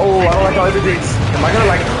 Oh, I don't like how everything's... Am I gonna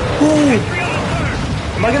like... Ooh.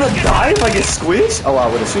 Am I gonna die if I get squished? Oh, I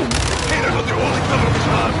would assume.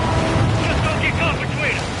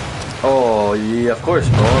 Oh, yeah, of course,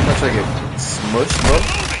 bro. I'm not trying to get smushed, bro.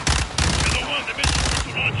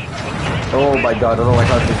 Oh my god, I don't like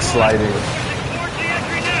how it's sliding.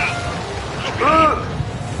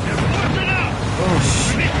 Oh,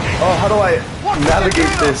 shit. Oh, how do I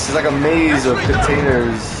navigate this? It's like a maze of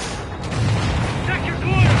containers.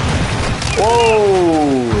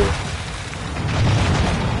 Whoa!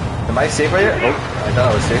 Am I safe right here? Oh, I thought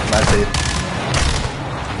I was safe. Not safe.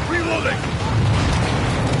 Reloading.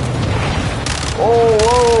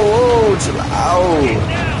 Whoa! Chill out.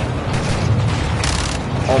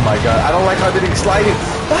 Oh my god, I don't like how everything's sliding.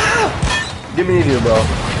 Ah! Get me in here, bro.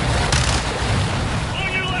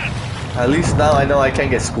 At least now I know I can't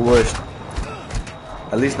get squished.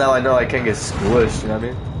 You know what I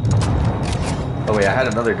mean? Oh wait, I had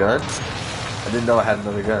another gun? I didn't know I had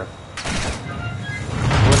another gun.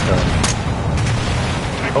 What the?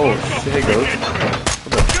 Oh shit, hey Ghost.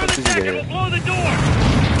 What the fuck? soon as you get We'll here. blow the door.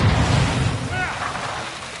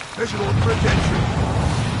 Visual on bridge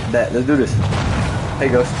entry. Bet, let's do this. Hey,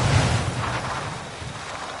 Ghost.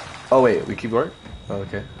 Oh, wait, we keep going? Oh,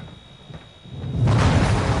 okay.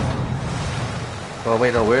 Oh,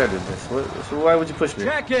 wait, no, where did this? So why would you push me?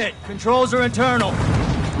 Check it. Controls are internal.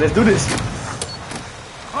 Let's do this.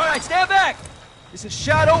 All right, stand back. This is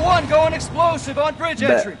Shadow 1 going explosive on bridge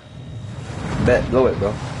Bet. entry. Bet, blow it,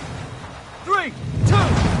 bro. 3, 2,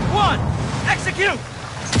 1, execute!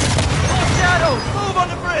 All shadows, move on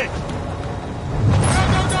the bridge! Go,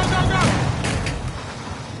 go, go, go, go!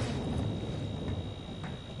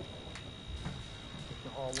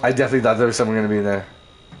 I definitely thought there was someone gonna be in there.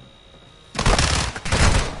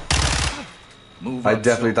 Move I up,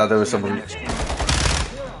 definitely so- thought there was someone.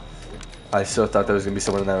 I still thought there was gonna be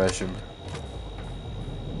someone in that restroom.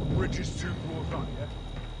 Bridge is too broad on, yeah?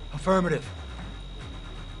 Affirmative.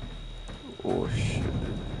 Oh shit.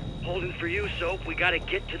 Holding for you, Soap. We gotta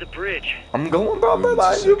get to the bridge. I'm going, bro.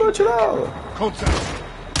 You bro, chill out. Contact.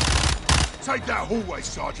 Take that hallway,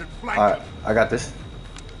 Sergeant. Flank Alright, them. I got this.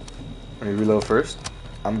 Let me reload first.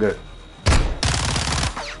 I'm good.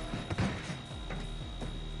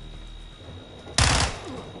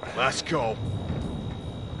 Let's go.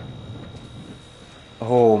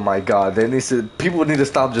 Oh my god, people need to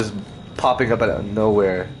stop just popping up out of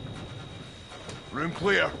nowhere. Room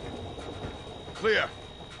clear. Clear.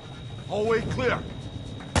 Hallway clear.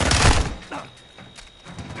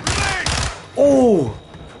 Oh!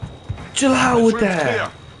 Chill out with Room's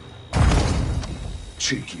that.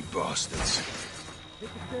 Cheeky bastards.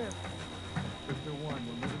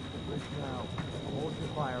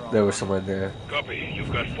 There was someone there. Copy.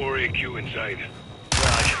 You've got 4 AQ inside.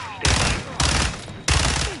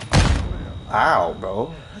 Ow,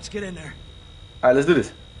 bro. Let's get in there. Alright, let's do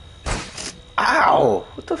this. Ow!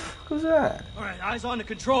 What the fuck was that? All right, eyes on the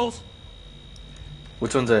controls.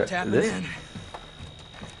 Which one's that? Tap it This? in.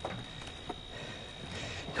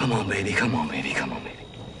 Come on, baby. Come on, baby. Come on, baby.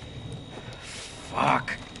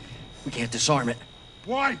 Fuck. We can't disarm it.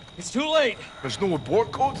 Why? It's too late. There's no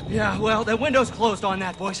abort code? Yeah, well, that window's closed on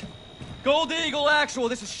that, boys. Gold Eagle Actual,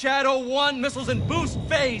 this is Shadow 1, missiles in boost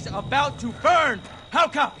phase, about to burn. How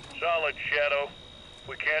copy? Solid, Shadow. If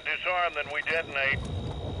we can't disarm, then we detonate.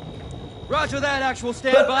 Roger that, Actual,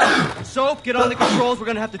 stand by. Soap, get on the controls. We're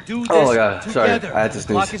gonna have to do this Oh my God, sorry, together. I had to The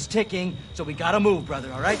sneeze. clock is ticking, so we gotta move,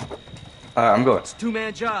 brother, all right? Alright, I'm going.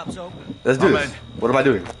 Two-man job, Soap. Let's do this. What am I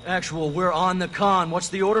doing? Actual, we're on the con. What's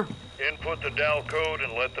the order? Input the DAL code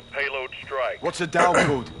and let the payload strike. What's the DAL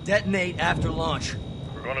code? Detonate after launch.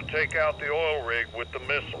 We're gonna take out the oil rig with the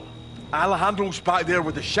missile. Alejandro's back there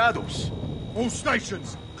with the shadows. All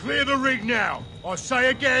stations, clear the rig now. I say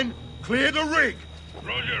again, clear the rig.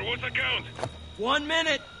 Roger, what's the count? 1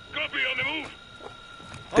 minute. Copy, on the move.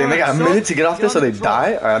 Damn, they got a Soap, minute to get off this on or they the controls.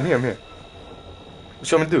 die? Alright, I'm here, I'm here.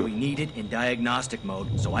 What you want me to We do? need it in diagnostic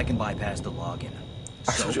mode so I can bypass the login.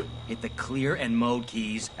 So, hit the clear and mode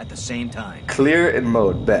keys at the same time. Clear in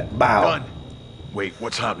mode, bet. Bow. Done. Wait,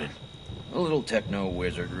 what's happening? A little techno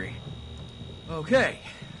wizardry. Okay.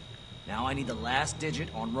 Now I need the last digit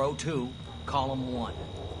on row 2, column 1.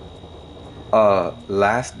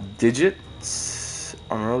 Last digits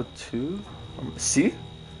on row 2? C?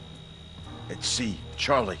 It's C.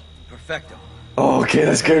 Charlie. Perfecto. Oh, okay,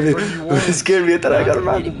 that scared me. That scared me. I thought I got him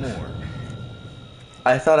out.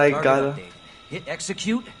 I thought I Target got him. updated. Hit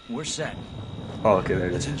execute, we're set. Oh, okay, there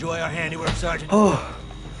it Let's is. enjoy our handiwork, Sergeant. Oh.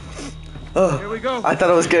 Oh. Here we go. I thought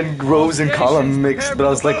I was getting rows and column mixed, but I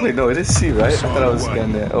was like, wait, no, it is C, right? I thought I was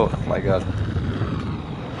getting there. Oh my god.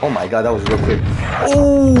 Oh my god, that was real quick.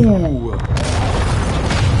 Oh!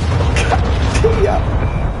 God damn.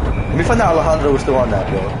 Let me find out Alejandro was still on that,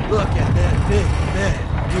 bro. Look at that big bed.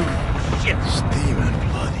 You shit. Steaming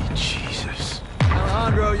bloody Jesus.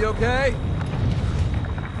 Alejandro, you okay?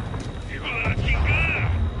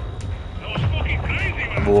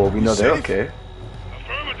 Well, we know they're okay.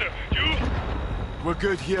 Affirmative. You? We're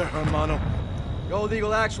good here, hermano. Gold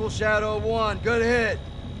Eagle Actual Shadow 1. Good hit.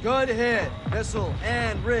 Good hit. Missile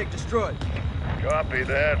and rig destroyed. Copy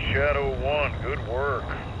that, Shadow 1. Good work.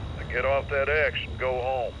 Now get off that X and go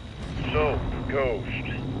home. So, Ghost,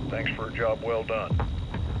 thanks for a job well done.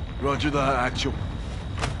 Roger that, Actual.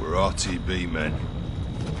 We're RTB, men.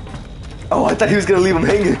 Oh, I thought he was gonna leave him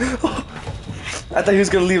hanging. Oh, I thought he was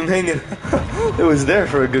gonna leave him hanging. It was there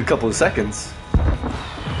for a good couple of seconds.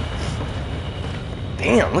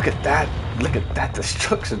 Damn, look at that. Look at that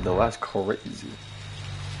destruction, though. That's crazy.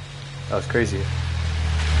 That was crazy.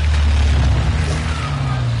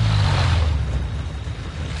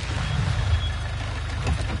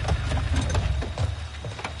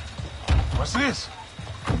 What's this?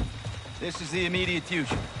 This is the immediate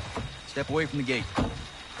future. Step away from the gate.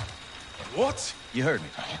 What? You heard me.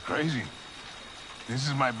 You're crazy. This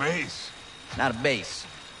is my base. Not a base.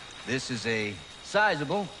 This is a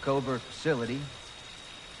sizable covert facility,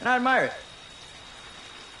 and I admire it.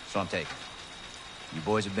 So I'm taking. You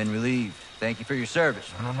boys have been relieved. Thank you for your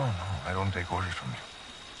service. No. I don't take orders from you.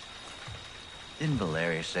 Didn't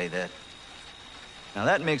Valeria say that? Now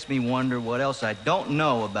that makes me wonder what else I don't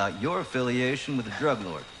know about your affiliation with the drug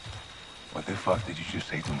lord. What the fuck did you just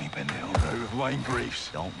say to me, pendejo? Lying briefs.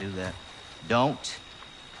 Don't do that. Don't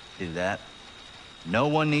do that. No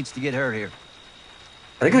one needs to get hurt here.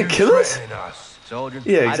 Are they gonna kill us? Soldier,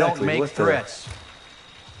 Yeah, exactly. I don't make What the- threats.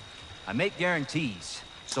 I make guarantees.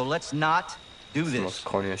 So let's not do It's the this. most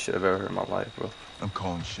corniest shit I've ever heard in my life, bro. I'm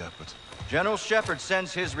calling Shepard. General Shepard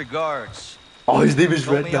sends his regards. Oh, his name is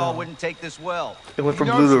Told Red me y'all now. wouldn't take this well. It went from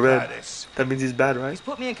He blue knows to who red. that is. That means he's bad, right? He's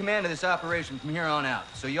put me in command of this operation from here on out.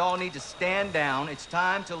 So y'all need to stand down. It's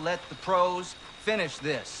time to let the pros finish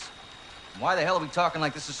this. Why the hell are we talking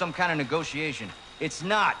like this is some kind of negotiation? It's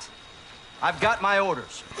not. I've got my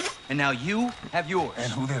orders. And now you have yours.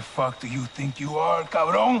 And who the fuck do you think you are,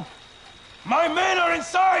 cabrón? My men are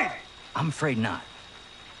inside! I'm afraid not.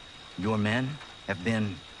 Your men have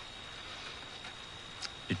been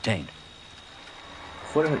detained.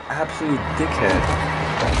 What an absolute dickhead.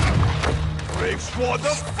 Graves, what the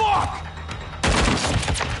fuck?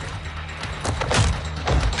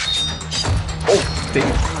 Oh,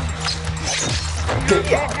 damn.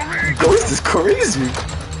 Ghost is crazy.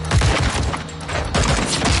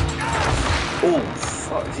 Oh,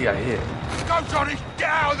 fuck. He got hit. Go, Johnny! Get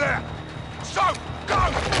out of there! So, go!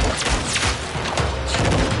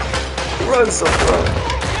 Run, son, run.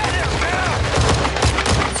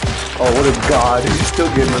 Oh, what a god. He's still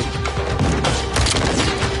getting him.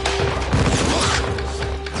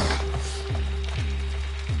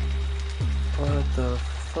 What the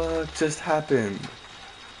fuck just happened?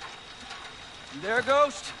 You there,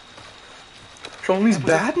 Ghost? Tony's That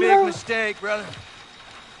was bad a big now? mistake, brother.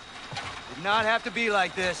 Did not have to be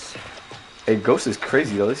like this. Hey, Ghost is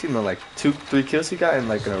crazy, though. This even like 2-3 kills he got in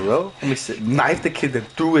like in a row. Let me see. Knifed the kid, then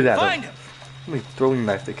threw it at Find him. him. Let me throwing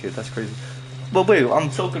knife the kid. That's crazy. But wait,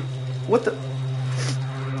 I'm so what the?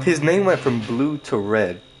 His name went from blue to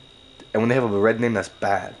red, and when they have a red name, that's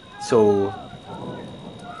bad. So,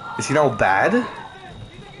 is he now bad?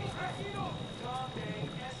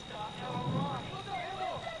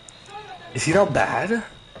 Is he now bad?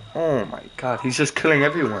 Oh my god, he's just killing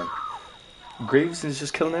everyone. Graves is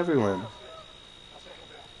just killing everyone.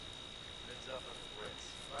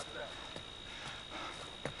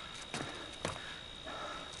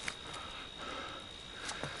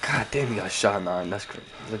 God damn, he got shot in the arm. That's crazy.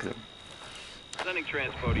 Look at him. Sending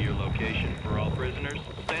transpo to your location for all prisoners.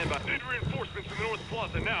 Stand by. Need reinforcements in the North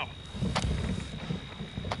Plaza now.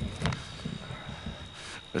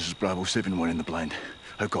 This is Bravo 7-1 in the blind.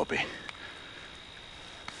 How copy?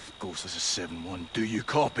 Ghost, this is 7-1. Do you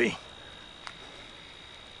copy?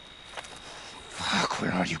 Fuck,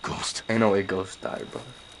 where are you, Ghost? Ain't no way Ghost died, bro.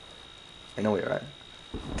 Ain't no way, right?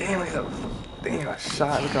 Damn, look at that. Damn, he got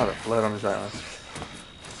shot. Look at all the blood on his right arm.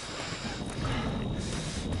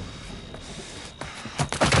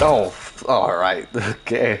 Oh, alright.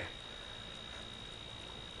 Okay.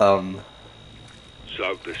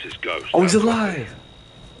 So, this is Ghost. Oh, he's alive!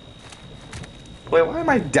 Wait, why am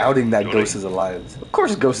I doubting that Ghost is alive? Of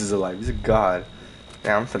course Ghost is alive. He's a god.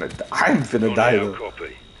 Yeah, I'm finna die though.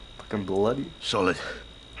 Copy. Fucking bloody. Solid.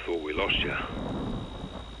 Thought we lost you.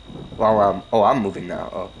 Well, I'm moving now.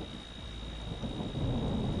 Oh.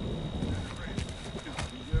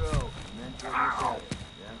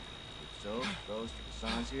 So, Ghost, the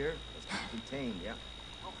signs here. Let's keep it contained, yeah?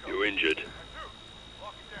 You injured?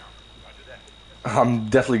 I'm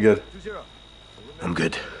definitely good. I'm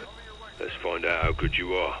good. Let's find out how good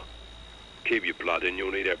you are. Keep your blood in,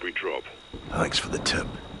 you'll need every drop. Thanks for the tip.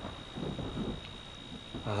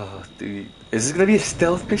 Oh, dude. Is this gonna be a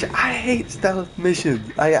stealth mission? I hate stealth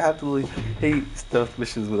missions. I absolutely hate stealth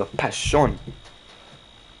missions with a passion.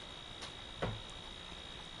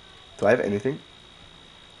 Do I have anything?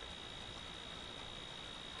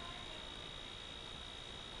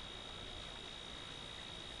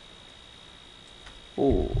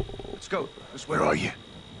 Oh. Let's go. Where are you?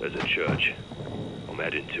 There's a church. I'm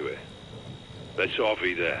heading to it. Let's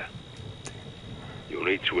RV there. You'll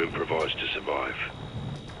need to improvise to survive.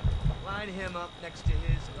 Line him up next to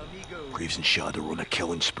his amigo. Graves and Shadow are on a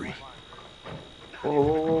killing spree.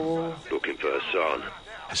 Oh. Looking for Hassan.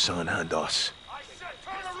 Hassan and us.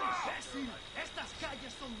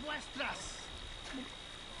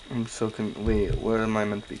 I'm so wait, where am I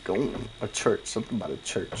meant to be going? A church, something about a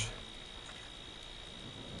church.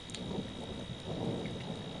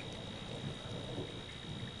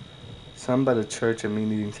 Some by the church and me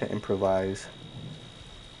needing to improvise.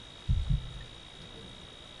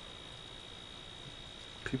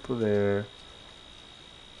 People there.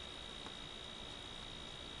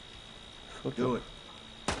 Do it.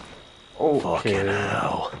 Okay. Fucking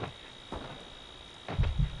hell.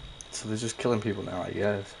 So they're just killing people now, I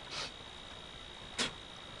guess.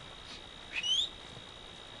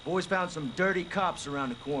 Boys found some dirty cops around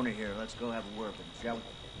the corner here. Let's go have a word with them, shall we?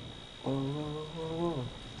 Whoa.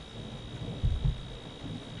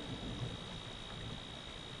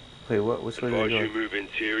 Wait, what? Which way are you Advise you going? move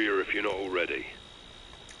interior if you're not already.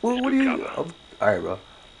 Well, what do you... cover. Oh, alright, bro. What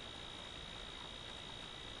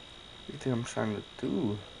do you think I'm trying to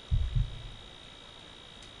do?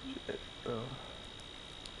 Shit, bro.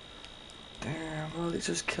 Damn, bro, they're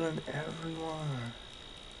just killing everyone.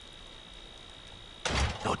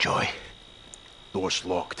 No joy. Door's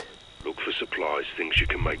locked. Look for supplies, things you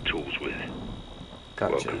can make tools with.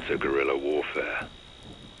 Gotcha. Welcome to guerrilla warfare.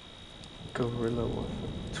 Guerrilla warfare.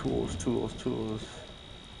 Tools.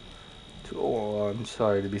 Oh, I'm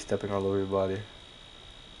sorry to be stepping all over your body.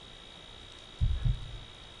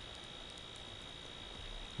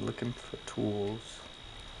 Looking for tools.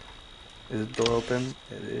 Is the door open?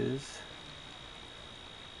 It is.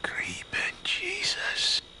 Creeping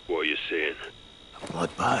Jesus. What are you seeing? A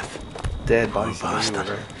bloodbath. Dead bodies bastard.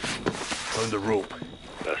 everywhere. Found the rope.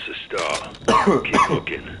 That's a start. Keep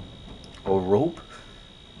looking. A rope?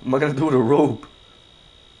 What am I gonna do with a rope?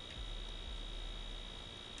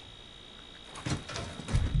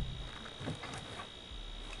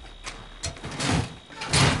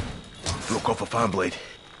 Broke off a fan blade.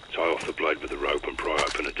 Tie off the blade with the rope and pry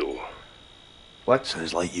open a door. What?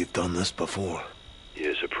 Sounds like you've done this before.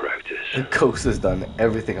 Years of practice. The ghost has done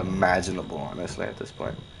everything imaginable, honestly, at this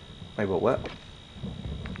point. Wait, but what?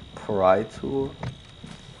 Pry tool?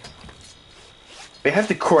 They have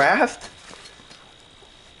to craft?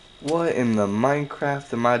 What in the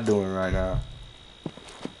Minecraft am I doing right now?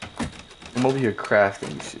 I'm over here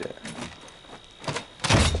crafting shit.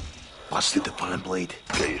 Busted the fan blade.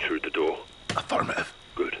 Get you through the door. Affirmative.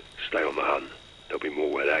 Good. Stay on the hunt. There'll be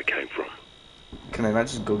more where that came from. Can I not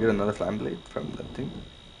just go get another flame blade from that thing?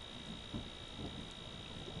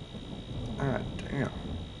 Ah, damn.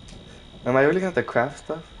 Am I really gonna have to craft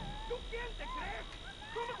stuff?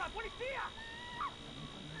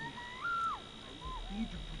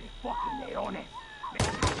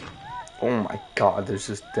 Oh my god, there's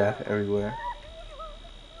just death everywhere.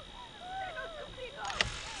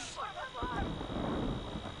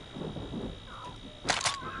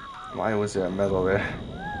 Why was there a medal there?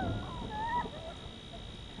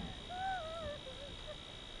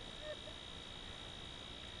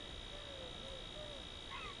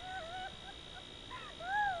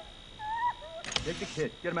 Take the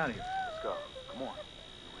kid. Get him out of here. Let's go. Come on.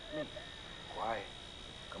 You're with me. Quiet.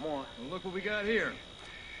 Come on. Well, look what we got here.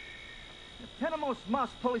 Tenemos mas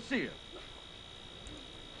policia.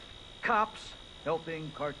 Cops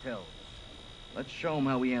helping cartels. Let's show them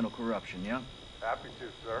how we handle corruption, yeah? Happy to,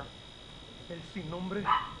 sir. El sin nombre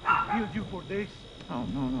killed you for this. Oh,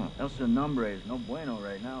 no. El sin nombre is no bueno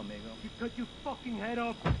right now, amigo. You cut your fucking head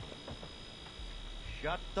off.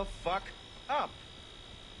 Shut the fuck up.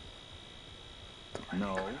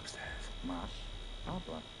 No. Mas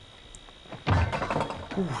habla.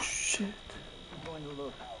 Oh shit. I'm going to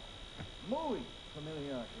look. Muy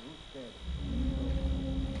familiar to usted.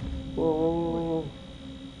 Whoa.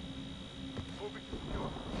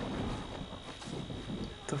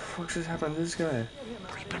 The fuck just happened to this guy?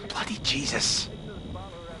 Creeping bloody Jesus.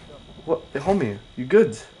 What? Hey, homie, you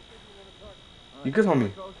good? You good,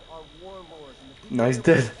 homie? No, he's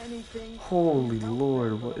dead. Holy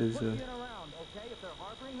lord, what is it?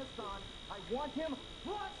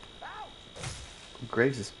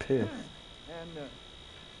 Graves is pissed.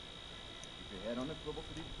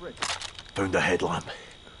 Found a headlamp.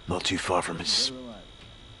 Not too far from his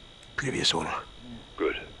previous owner.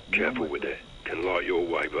 Good. Careful with it. Can light your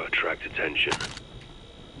way but attract attention.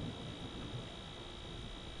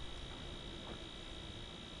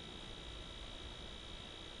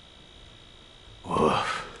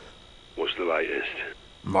 Woof. What's the latest?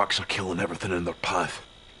 Marks are killing everything in their path.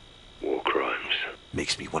 War crimes.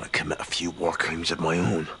 Makes me want to commit a few war crimes of my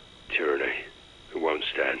own. Tyranny. It won't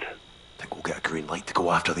stand. Think we'll get a green light to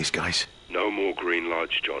go after these guys? No more green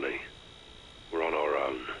lights, Johnny. We're on our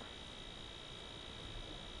own.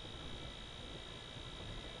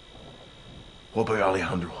 What about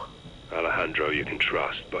Alejandro? Alejandro you can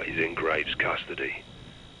trust, but he's in Graves' custody.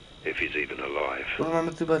 If he's even alive. What am I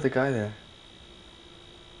meant to do about the guy there?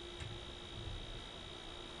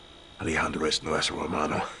 Alejandro es nuestro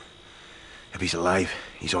hermano. If he's alive,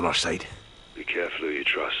 he's on our side. Be careful who you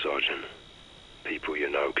trust, Sergeant. People you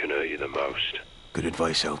know can hurt you the most. Good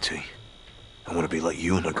advice, LT. I want to be like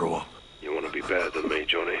you when I grow up. You want to be better than me,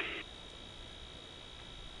 Johnny?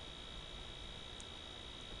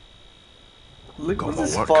 Look, Got what's my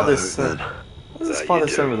this work cut out, father-son? man. What's this That you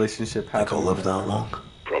father-son do. relationship Think I'll happening? live that long?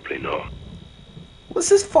 Probably not. What's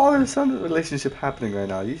this father-son relationship happening right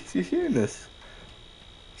now? You hearing this?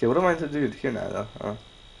 Okay, what am I to do here now, though?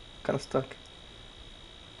 Kind of stuck.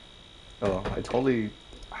 Oh, I totally...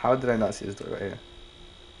 How did I not see this door right here?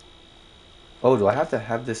 Oh, do I have to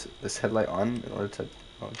have this headlight on in order to...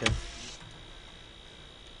 Okay.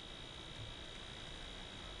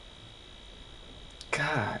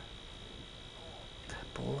 God.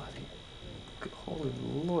 That bloody... Holy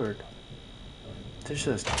Lord. There's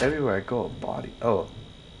just everywhere I go a body. Oh.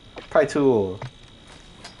 Pry tool.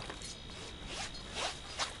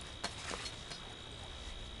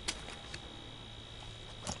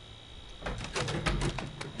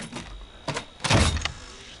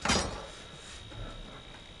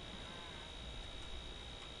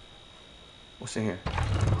 What's in here?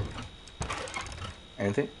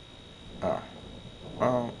 Anything? Oh.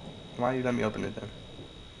 Oh. Why you let me open it then?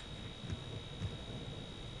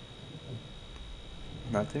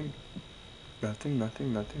 Nothing. Nothing,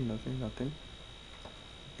 nothing, nothing, nothing, nothing.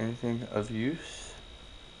 Anything of use?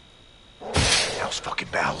 Hell's fucking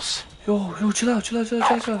bells. Yo, chill out, chill out, chill out,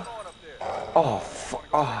 chill out, chill out. Oh, fuck.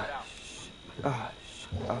 Oh, shit. Oh,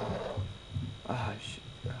 shit. Oh, oh, shit.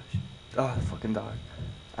 Oh, shit. Oh, fucking dog.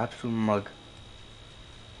 Absolute mug.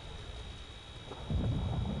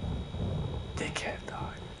 Dickhead,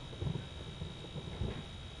 dog.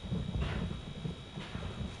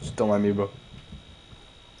 Just don't mind me, bro.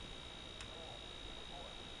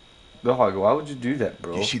 Dog, why would you do that,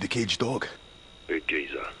 bro? You see the caged dog? Big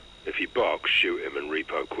geezer. If he barks, shoot him and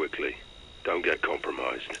repo quickly. Don't get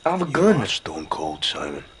compromised. I have a You gun. are stone cold,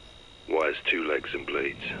 Simon. Wires 2 legs and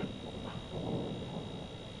bleeds.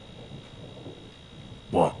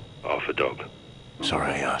 What? Half a dog.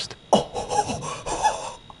 Sorry I asked.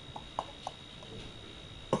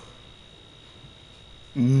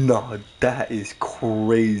 No, that is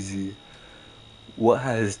crazy. What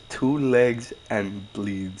has 2 legs and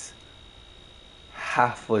bleeds?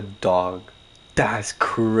 Half a dog. That's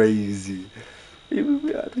crazy. I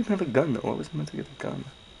didn't have a gun though. What was I meant to get a gun?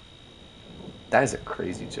 That is a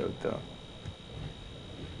crazy joke though.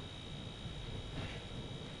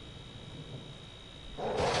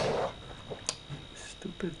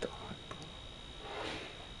 Stupid dog, bro.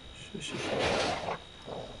 Shush.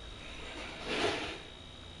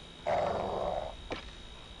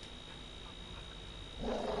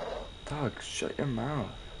 Dog, shut your mouth.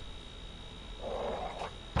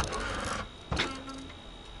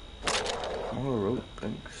 More rope,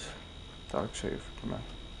 thanks. Dog, shut your freaking mouth.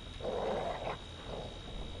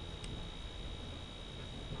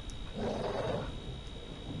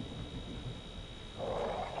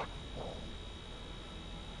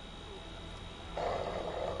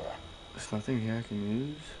 There's nothing here I can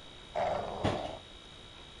use.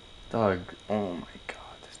 Dog, oh my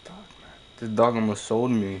god, this dog, man. This dog almost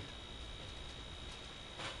sold me.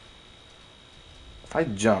 If I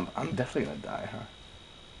jump, I'm definitely gonna die, huh?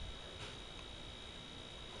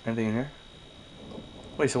 Anything in here?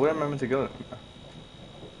 Wait, so where am I meant to go?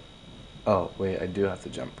 Oh, wait, I do have to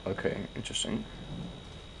jump. Okay, interesting.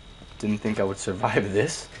 Didn't think I would survive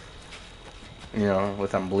this. You know,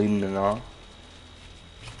 with I'm bleeding and all.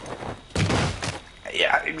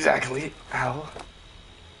 Yeah, exactly. Ow.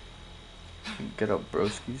 Get up,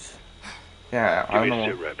 broskies. Yeah, I don't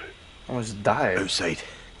know. I almost died. Outside.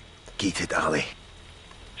 Gated alley.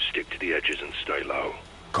 Stick to the edges and stay low.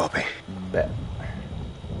 Copy. Bet.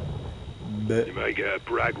 You may get a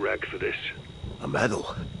brag rag for this. A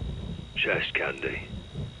medal. Chest candy.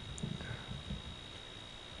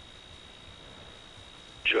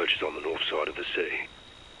 Church is on the north side of the city.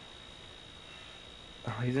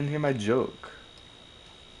 Oh, he didn't hear my joke.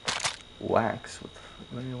 Wax.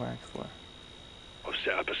 What do you wax for? I've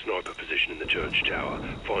set up a sniper position in the church tower.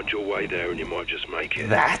 Find your way there and you might just make it.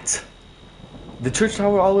 That? The church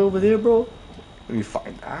tower all the way over there, bro? Let me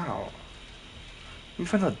find out. Let me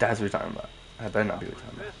find out that's what you're talking about. I better not be what you're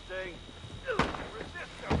talking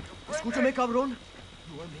about. Escúchame, cabrón.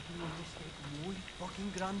 You are making a mistake muy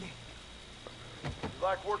fucking grande. You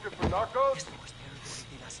like working for narcos?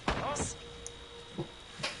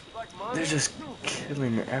 They're just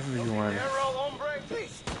killing everyone.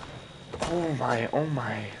 Oh my, oh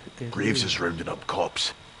my. Graves is rounding up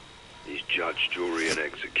cops. He's judge, jury, and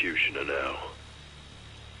executioner now.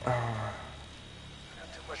 I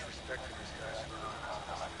have too much respect for these guys.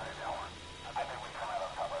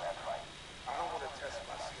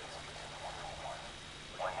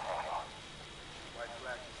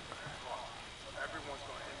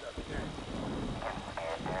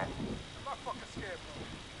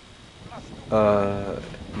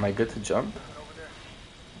 Am I good to jump?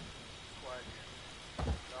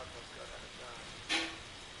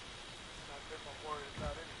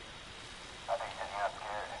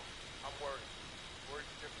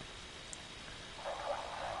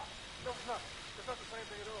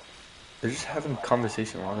 They're just having a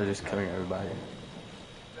conversation while they're just killing everybody.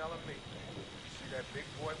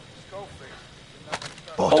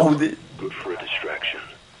 Oh, good for a distraction.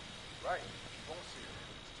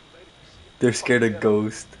 They're scared of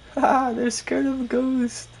Ghost. Ha! They're scared of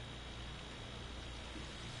Ghost.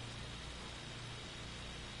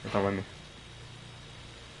 Don't let me.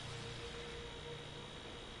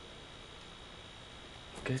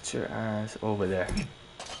 Get your ass over there.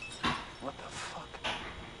 What the fuck?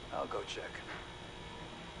 I'll go check.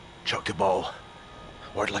 Chuck the ball.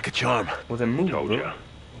 Word like a charm. Well, then move, Told bro. ya.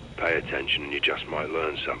 Pay attention and you just might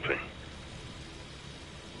learn something.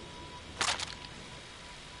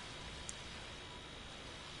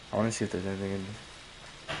 I want to see if there's anything in this.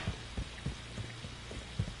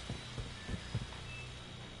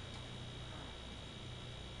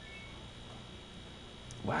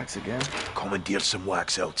 Wax again? Commandeer some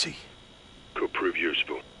wax, LT. Could prove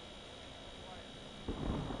useful.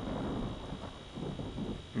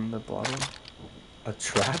 In the bottom? A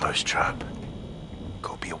trap? Mouse trap.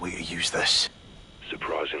 Gotta be a way to use this.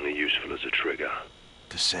 Surprisingly useful as a trigger.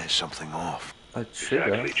 To set something off. A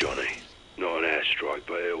trigger? Exactly, Johnny. Not an airstrike,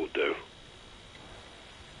 but it'll do.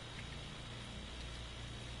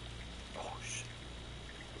 Oh shit.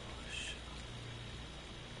 Oh shit.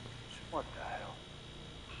 What the hell?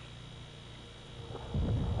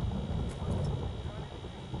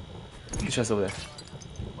 Get your ass over there.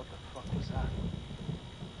 What the fuck was that?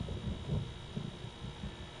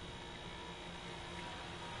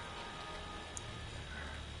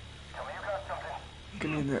 Get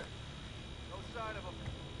me in there.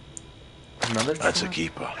 Another That's a trap?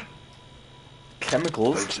 keeper.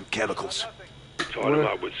 Chemicals? Found some chemicals. Tie them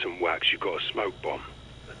up with some wax, you got a smoke bomb.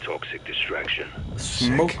 A toxic distraction.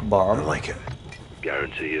 Smoke I bomb? like it.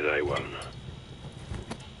 Guarantee you they won't.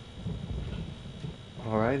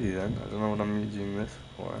 Alrighty then. I don't know what I'm using this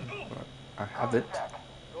for, but I have it.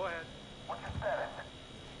 Go ahead. What's your status?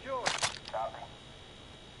 Secure. Copy.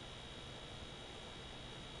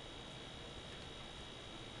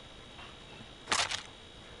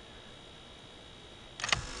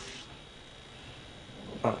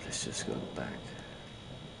 Oh, let's just go back.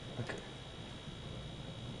 Okay.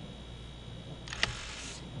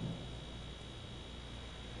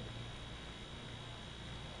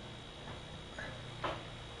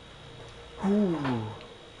 Ooh,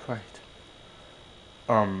 right.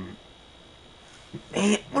 Man,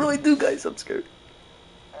 what do I do, guys? I'm scared.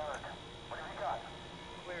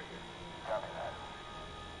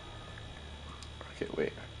 Okay,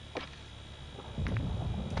 wait.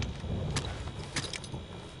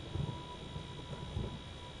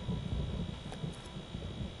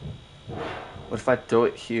 What if I throw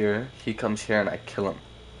it here, he comes here and I kill him?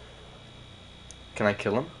 Can I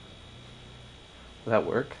kill him? Will that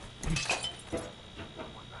work?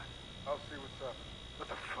 I'll see what's up. What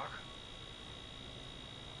the fuck?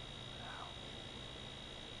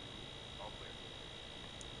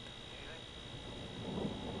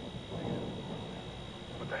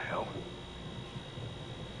 What the hell?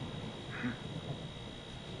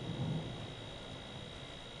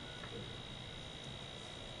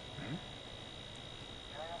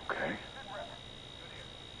 Okay.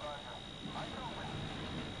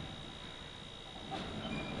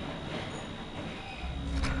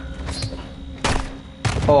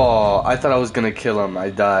 Oh, I thought I was gonna kill him. I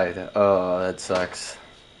died. Oh, that sucks.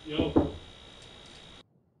 Yo.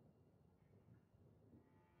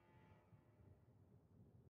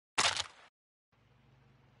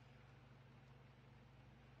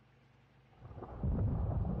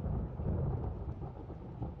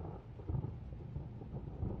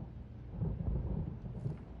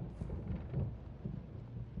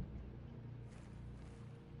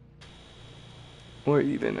 Where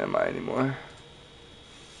even am I anymore?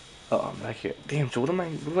 Oh, I'm back here. Damn, so what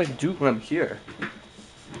do I do when I'm here?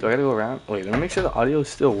 Do I gotta go around? Wait, let me make sure the audio is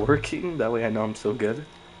still working. That way I know I'm still good.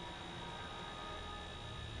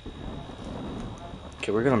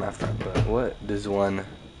 Okay, we're gonna after him, but what does one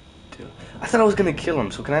do? I thought I was gonna kill him,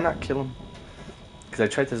 so can I not kill him? Because I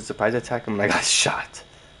tried to surprise attack him and I got shot.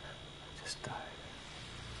 I just died.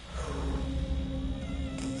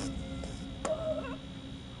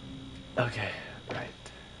 Okay, right.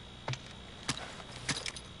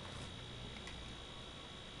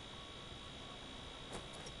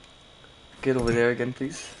 Get over there again,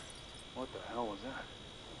 please. What the hell was that?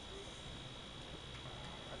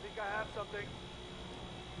 I think I have something.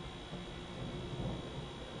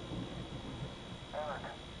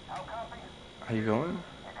 Are you going?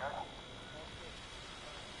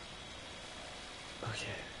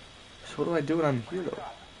 Okay. So what do I do when I'm here though?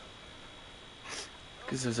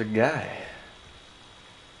 Because there's a guy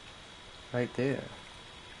right there.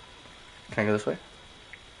 Can I go this way?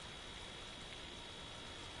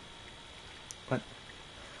 What?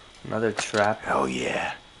 Another trap? Oh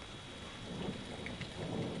yeah.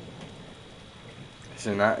 Is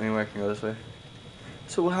there not anywhere I can go this way?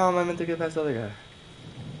 So how am I meant to get past the other guy?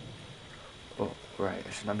 Oh, right. I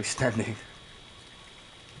should not be standing.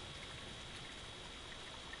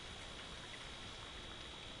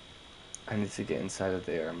 I need to get inside of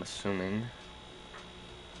there, I'm assuming.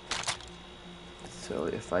 So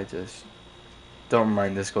if I just... Don't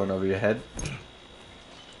mind this going over your head.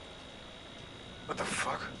 What the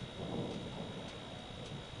fuck?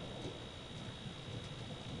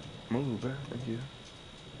 Move, bro. Thank you.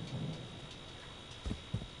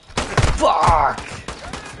 Fuck!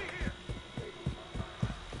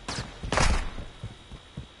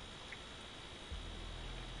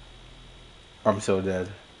 I'm so dead.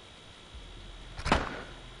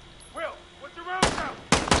 Will, what's your round count?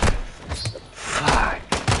 Fuck.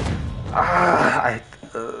 I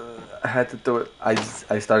had to do it.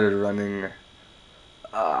 I started running.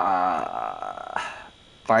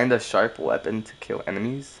 Find a sharp weapon to kill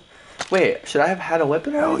enemies. Wait, should I have had a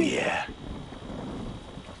weapon already? Oh yeah.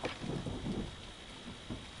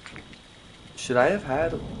 Should I have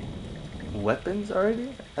had weapons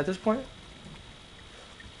already at this point?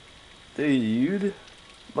 Dude,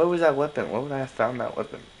 what was that weapon? Where would I have found that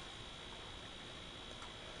weapon?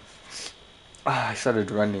 I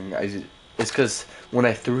started running. It's because when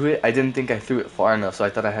I threw it, I didn't think I threw it far enough, so I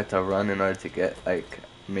thought I had to run in order to get, like,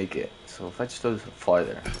 make it. So if I just throw this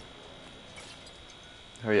farther.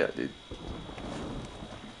 Hurry up, dude.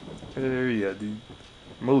 Hurry up, dude.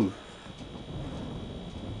 Move.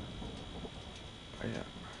 Hurry up.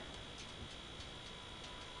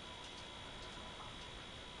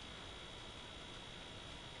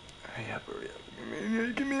 Hurry up, hurry up. Get me in here,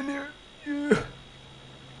 get me in here.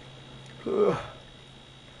 Yeah.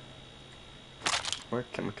 More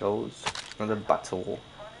chemicals. Another bottle.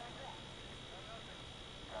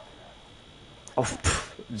 Oh,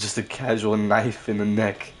 pff, just a casual knife in the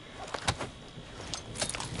neck.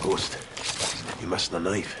 Ghost, you missing a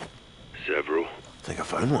knife? Several. Think I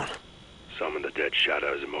found one. Some in the dead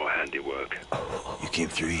shadows are more handiwork. You came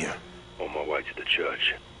through here, On my way to the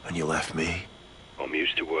church. and you left me. I'm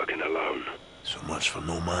used to working alone. So much for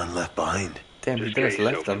no man left behind. Damn, he Just get just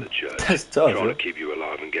left yourself to them. the church. That's tough, Trying yo. to keep you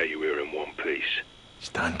alive and get you here in one piece.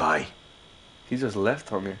 Stand by. He just left,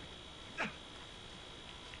 homie.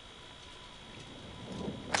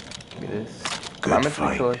 Give me this. Am I meant to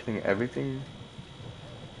be collecting everything?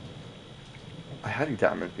 I highly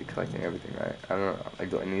doubt I'm meant to be collecting everything, right? I don't know. Like,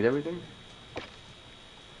 do I need everything?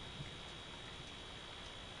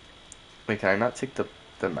 Wait, can I not take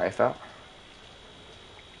the knife out?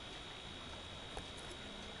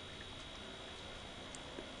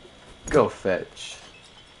 Go fetch.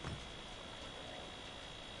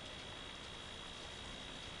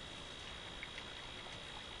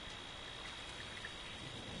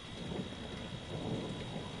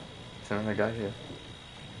 There's another guy here.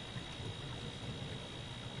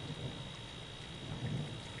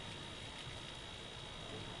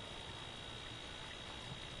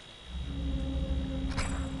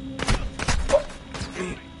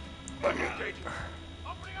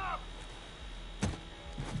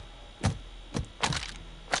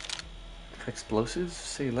 Explosives?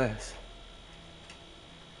 Say less.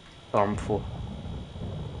 Oh, I'm full.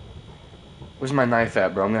 Where's my knife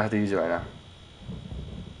at, bro? I'm gonna have to use it right now.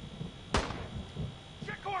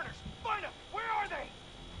 Check corners! Find them! Where are they?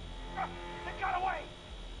 They got away!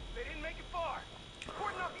 They didn't make it far.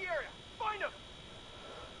 Cordon off the area. Find them!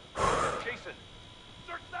 Jason,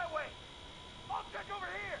 search that way. I'll check over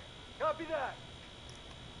here. Copy that.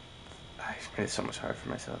 I just made it so much harder for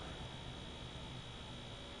myself.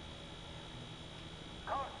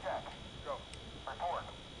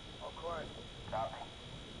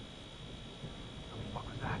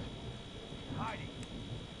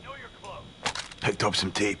 Picked up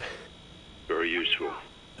some tape. Very useful.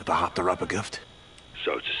 If I have to wrap a gift.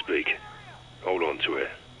 So to speak. Hold on to it.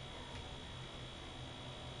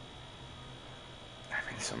 I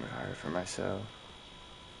made it so much harder for myself.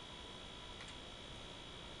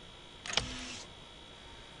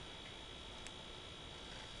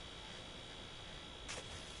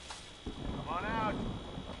 Come on out.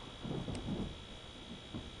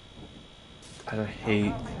 I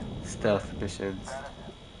hate stealth missions.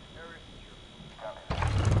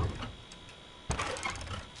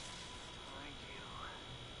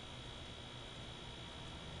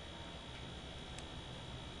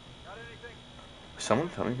 Someone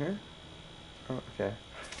coming here? Oh, okay.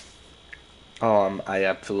 Oh, I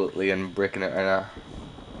absolutely am bricking it right now.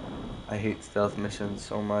 I hate stealth missions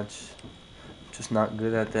so much. I'm just not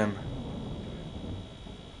good at them.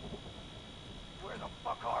 Where the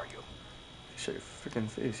fuck are you? Shut your freaking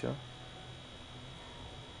face, yo.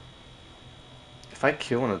 If I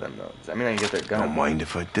kill one of them, though, does that mean I can get their gun? Don't mind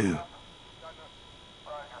if I do.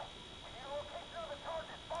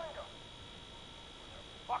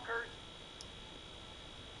 Fuckers!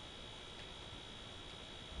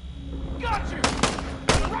 Got you!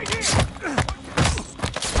 Right here!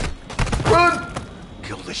 Run!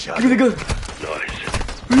 Kill the shot. Give me the gun. Nice.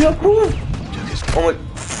 Hurry up, move! Oh my,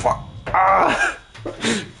 fuck. Ah!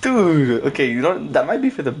 Dude, okay, you know, that might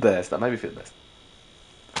be for the best. That might be for the best.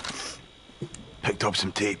 Picked up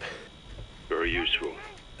some tape. Very useful.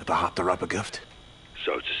 If I had to wrap a gift.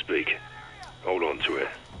 So to speak. Hold on to it.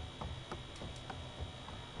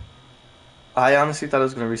 I honestly thought it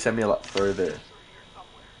was going to reset me a lot further.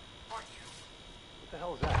 What the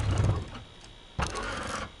hell is that?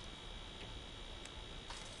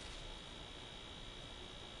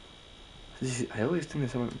 I always think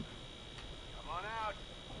there's someone... Come on out.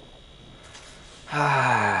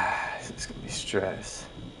 Ah, this is going to be stress.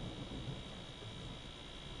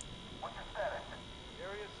 What's your status?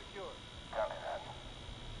 Area secure. Copy that.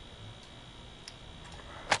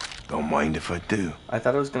 Don't mind if I do. I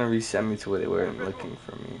thought it was going to reset me to where they weren't looking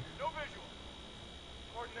for me. No visual.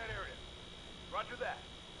 Recording that area. Roger that.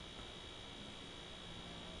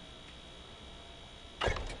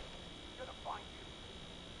 Gonna find you.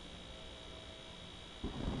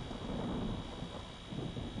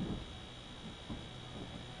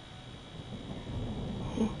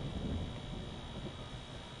 Where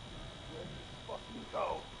did you fucking go?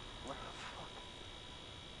 Where the fuck?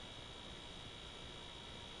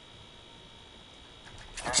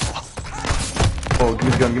 Oh, give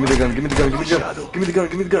me the gun, give me the gun, give me the gun, give me the gun, give me the gun,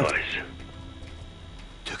 give me the gun. Nice.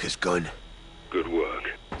 Took his gun. Good work.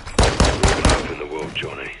 Good luck in the world,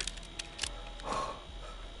 Johnny.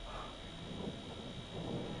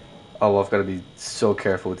 Oh, well, I've got to be so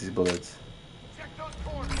careful with these bullets.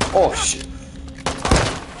 Oh, shit.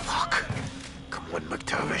 Fuck. Come on,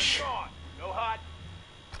 McTavish. No hot.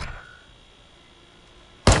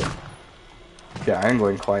 Okay, I ain't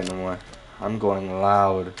going quiet no more. I'm going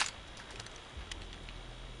loud.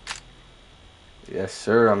 Yes,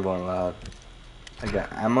 sir, I'm going loud. I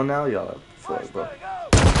got ammo now? Y'all are full, bro.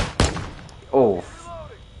 Oh.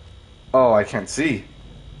 Oh, I can't see.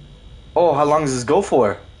 Oh, how long does this go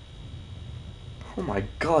for? Oh my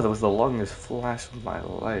god, that was the longest flash of my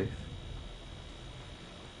life.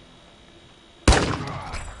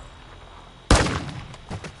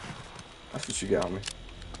 That's what you got on me.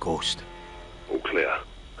 Ghost. All clear.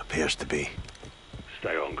 Appears to be.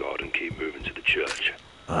 Stay on guard and keep moving to the church.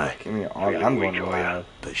 Aye. Give me all. I'm going loud.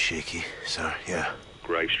 Bit shaky, sir, yeah.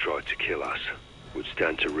 Graves tried to kill us. Would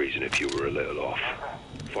stand to reason if you were a little off.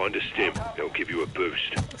 Find a stim. It'll give you a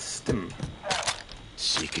boost. A stim?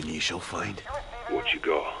 Seek and ye shall find. What you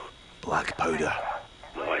got? Black powder.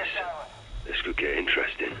 Nice. This could get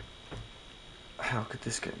interesting. How could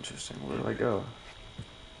this get interesting? Where do I go?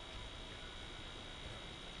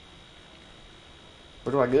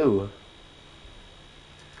 Where do I go?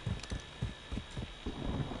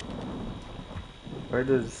 Where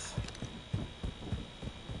does...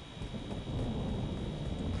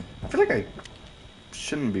 I feel like I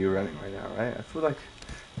shouldn't be running right now, right? I feel like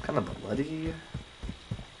I'm kind of bloody.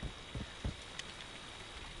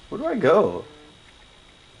 Where do I go?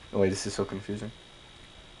 Oh wait, this is so confusing.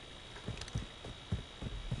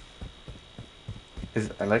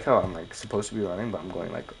 I like how I'm like supposed to be running, but I'm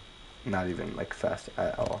going like not even like fast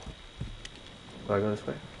at all. Do I go this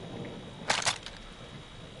way?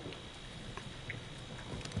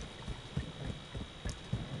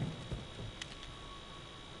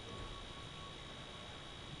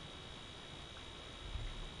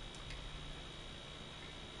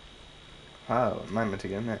 How am I meant to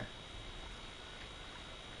get in there?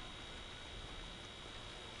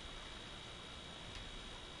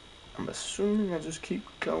 I'm assuming I just keep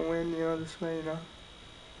going, this way,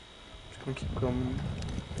 Just gonna keep going.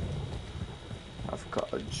 I've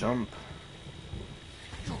got a jump.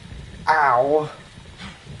 Ow!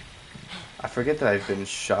 I forget that I've been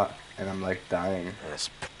shot and I'm like dying. Yes.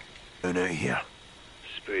 Out here.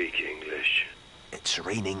 Speak English. It's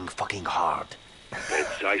raining fucking hard. Then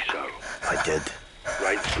say so. I did.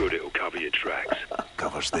 Rain's good, it'll cover your tracks.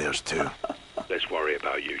 Covers theirs too. Let's worry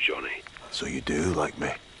about you, Johnny. So you do like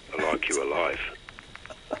me? I like you alive.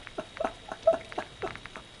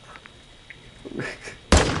 I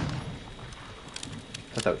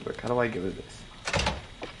thought that would work. How do I get rid of this?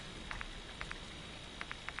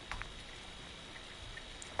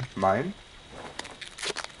 Mine?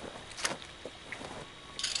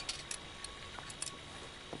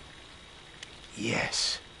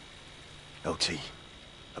 Yes. LT,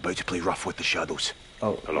 about to play rough with the shadows.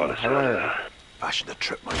 Oh, I like the how sound do of I... that. Fashion the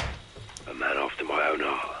trip, mate. A man after my own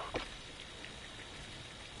heart.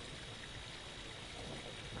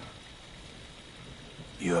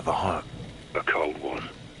 You have a heart. A cold one.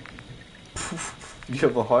 You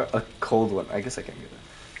have a heart? A cold one. I guess I can get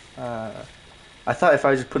it. I thought if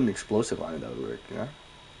I just put an explosive on it, that would work, you know?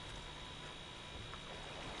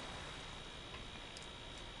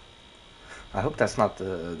 I hope that's not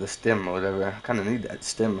the stem or whatever. I kind of need that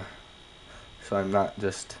stem. So I'm not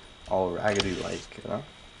just all raggedy like, you know?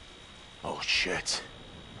 Oh, shit.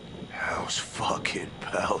 House fucking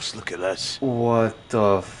pals, look at this. What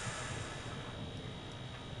the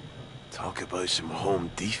Talk about some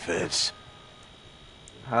home defense.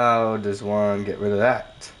 How does one get rid of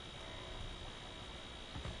that?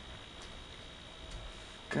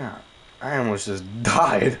 God, I almost just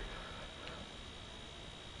died.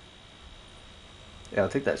 Yeah, I'll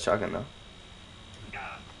take that shotgun though.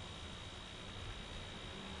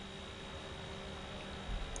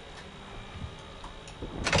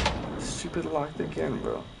 Stupid locked again,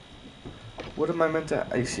 bro. What am I meant to...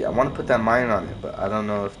 You see, I want to put that mine on it, but I don't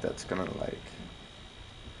know if that's gonna, like...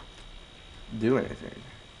 do anything.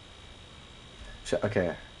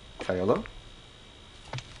 Okay. Triolo?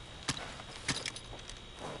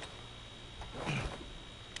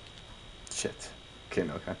 Shit. Okay,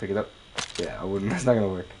 no, can I pick it up? Yeah, I wouldn't. That's not gonna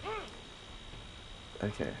work.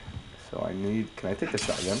 Okay. So I need... Can I take the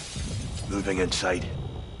shotgun? Moving inside.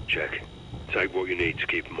 Check. Take what you need to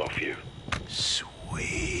keep them off you.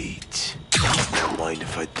 Sweet. Don't mind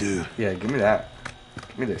if I do. Yeah, give me that.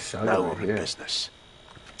 Give me the shotgun Now right we're in here. business.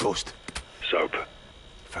 Ghost. Soap.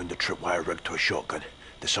 Found a tripwire rigged to a shotgun.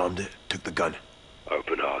 Disarmed it, took the gun.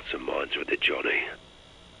 Open hearts and minds with it, Johnny.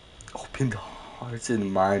 Open the hearts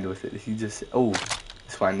and mind with it. He just... Oh,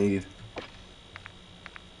 that's what I need.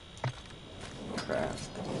 Craft.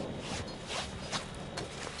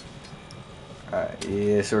 Alright,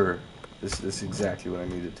 yes sir. This is exactly what I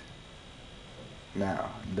needed. Now,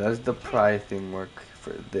 does the pry thing work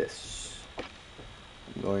for this?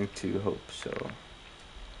 I'm going to hope so.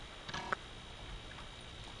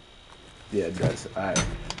 Yeah, it does. Alright.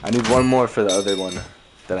 I need one more for the other one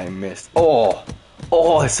that I missed. Oh!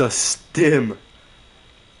 Oh, it's a stem!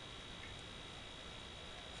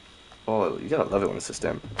 Oh, you gotta love it when it's a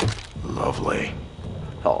stem. Lovely.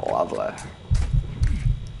 Oh, lovely.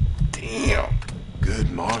 Damn!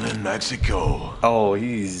 Good morning, Mexico. Oh,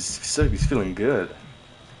 he's feeling good.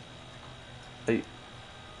 Hey,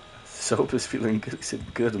 Soap is feeling good. He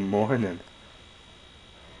said, good morning.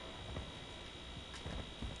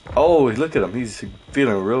 Oh, look at him. He's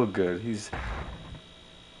feeling real good. He's...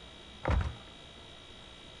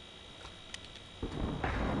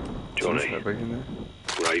 Johnny,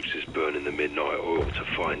 Graves is burning the midnight oil to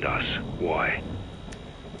find us. Why?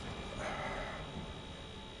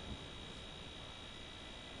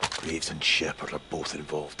 Graves and Shepard are both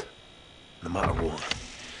involved. No matter what,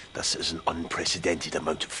 this is an unprecedented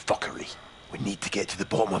amount of fuckery. We need to get to the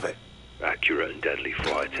bottom of it. Accurate and deadly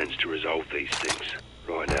fire tends to resolve these things.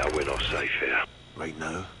 Right now, we're not safe here. Right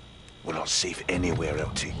now, we're not safe anywhere,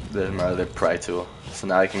 LT. There's my other pry tool. So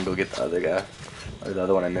now I can go get the other guy. Or the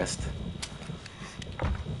other one I missed.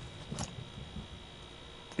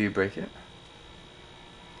 Do you break it?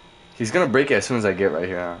 He's gonna break it as soon as I get right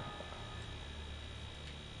here, huh?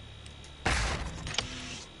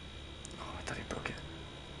 Oh, I thought he broke it.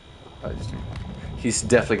 He's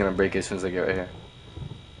definitely gonna break it as soon as I get right here.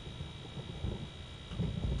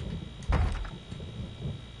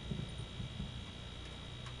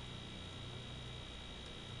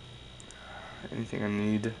 Anything I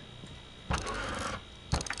need?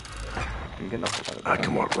 I'm getting a whole lot of that. I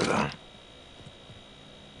can work with that.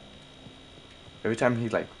 Every time he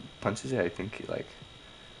like punches it, I think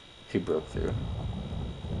he broke through.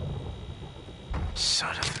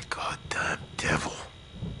 Son of the goddamn devil.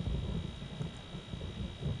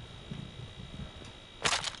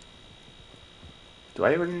 Do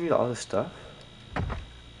I really need all this stuff?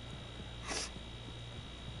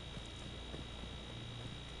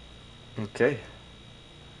 Okay.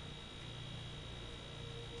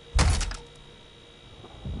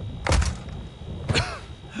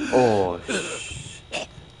 Oh shit.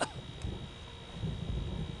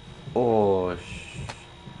 Oh shit.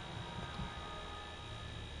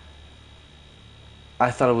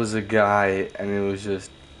 I thought it was a guy and it was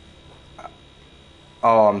just...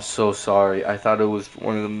 Oh, I'm so sorry. I thought it was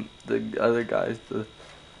one of the other guys, the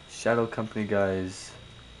Shadow Company guys.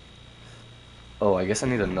 Oh, I guess I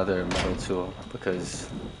need another metal tool because...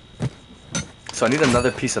 So I need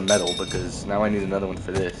another piece of metal because now I need another one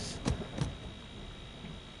for this.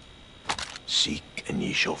 Seek and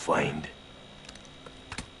ye shall find.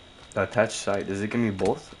 The attached sight, does it give me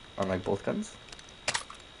both? On like both guns?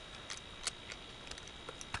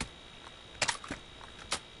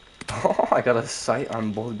 Oh, I got a sight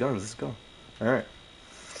on both guns. Let's go. Alright.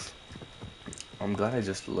 I'm glad I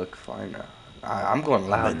just look fine now. I'm going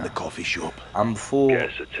loud I'm in now. the coffee shop. I'm full. Get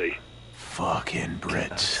us a tea. Fucking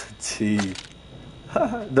Brits. Tea.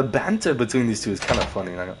 The banter between these two is kind of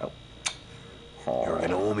funny. You're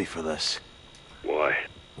gonna owe me for this. Why?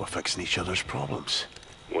 We're fixing each other's problems.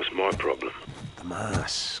 What's my problem? The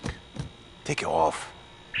mask. Take it off.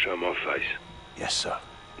 Show my face. Yes, sir.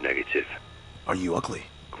 Negative. Are you ugly?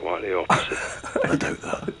 Quite the opposite. I doubt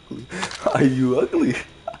that. Are you ugly?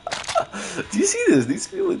 Do you see this? These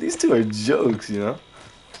two are jokes, you know?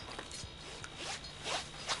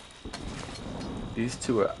 These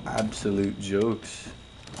two are absolute jokes.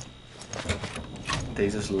 They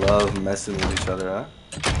just love messing with each other, huh?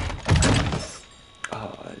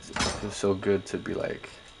 Oh, it feels so good to be like...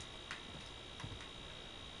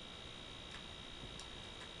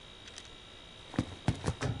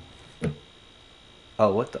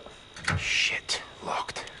 Oh, what the... Shit.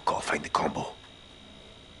 Locked. Gotta find the combo.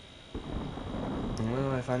 Where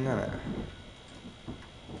do I find that at?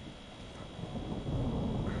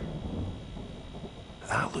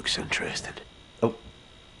 That looks interesting. Oh.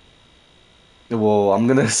 Well, I'm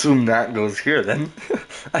gonna assume that goes here then.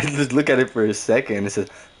 I just look at it for a second and it says,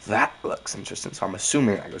 that looks interesting. So I'm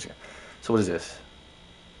assuming that goes here. So what is this?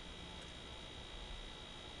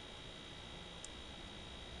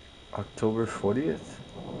 October 40th?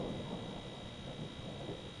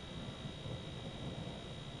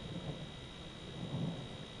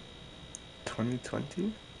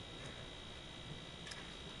 $2020?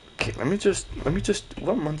 Okay, let me just,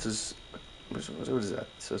 what month is, what is that? It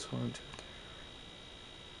says 1, 2,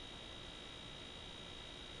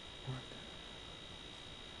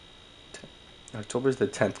 10. October is the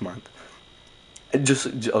 10th month.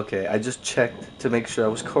 Okay, I just checked to make sure I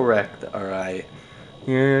was correct, alright.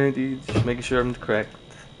 Yeah, just making sure I'm correct.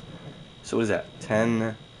 So what is that?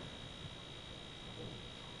 10...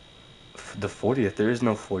 The 40th? There is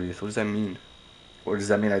no 40th. What does that mean? Or does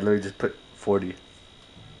that mean I literally just put 40?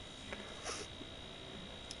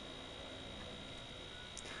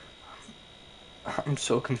 I'm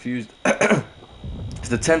so confused. It's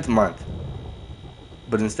the 10th month.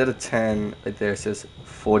 But instead of 10, right there it says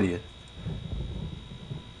 40th.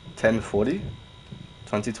 1040?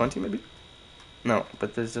 2020 maybe? No,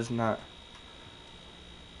 but this does not.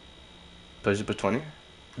 But I just put 20?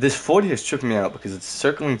 This 40 has tripped me out because it's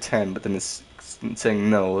circling 10, but then it's saying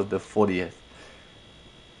no, the 40th.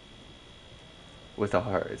 With a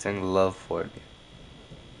heart. It's saying love 40.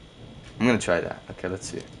 I'm gonna try that. Okay, let's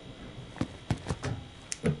see.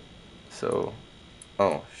 So,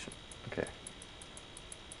 oh, okay.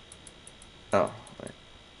 Oh, wait.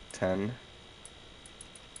 10.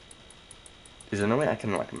 Is there no way I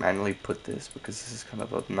can like manually put this? Because this is kind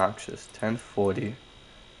of obnoxious. 1040.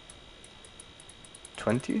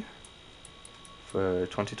 20? For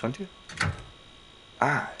 2020?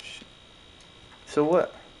 Ah, shit. So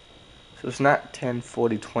what? So it's not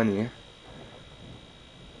 104020.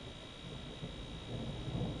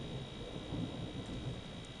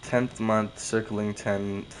 Tenth month circling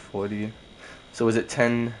 1040. So is it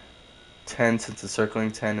 10 since it's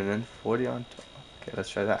circling 10 and then 40 on top? Okay, let's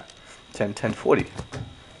try that. 10 40.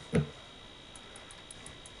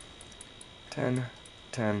 10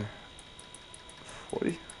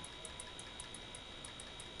 40.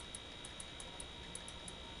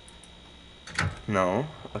 No.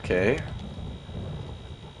 Okay.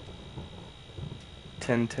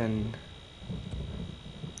 10.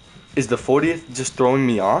 Is the 40th just throwing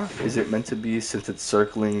me off? Is it meant to be since it's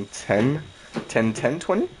circling 10?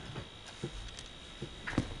 20?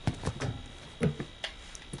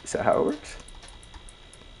 Is that how it works?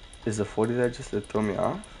 Is the 40 there just to throw me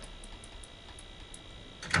off?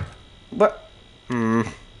 What?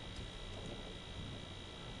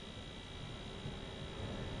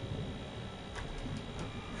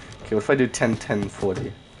 Okay, what if I do 10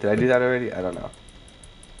 40? Did I do that already? I don't know.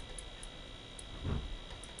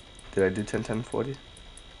 Did I do 10 40?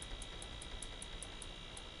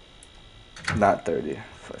 Not 30.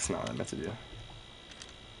 That's not what I meant to do.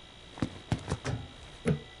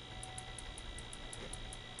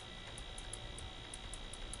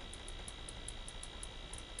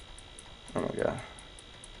 Oh my god.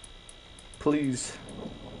 Please.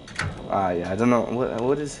 Ah, yeah, I don't know.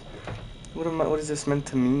 What is this meant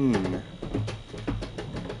to mean?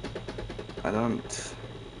 I don't...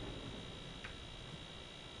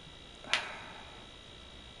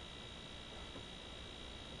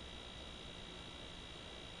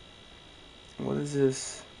 What is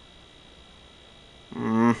this?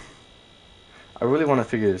 I really want to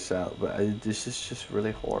figure this out, but this is just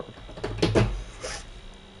really hard.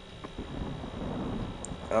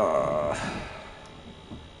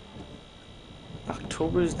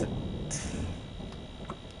 October is the...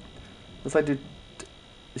 If I do...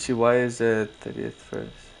 See, why is the 30th first?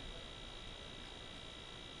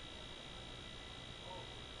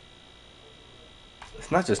 It's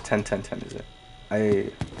not just 10, 10, 10, is it?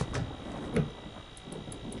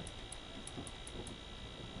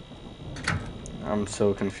 I'm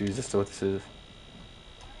so confused as to what this is.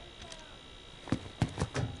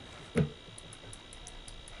 I'm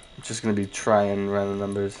just gonna be trying random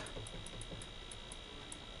numbers.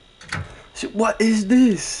 Shit, what is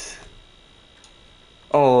this?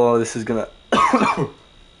 Oh, this is gonna...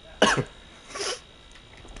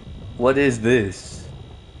 What is this?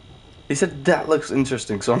 He said that looks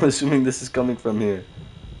interesting, so I'm assuming this is coming from here.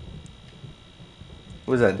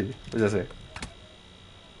 What does that do? What does that say?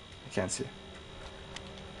 I can't see.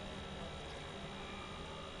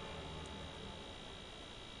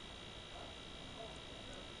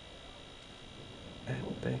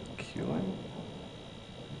 Epicuan?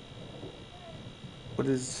 What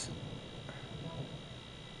is...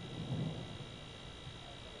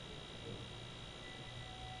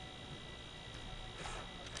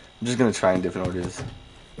 I'm just gonna try in different orders.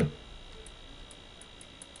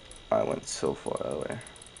 I went so far away.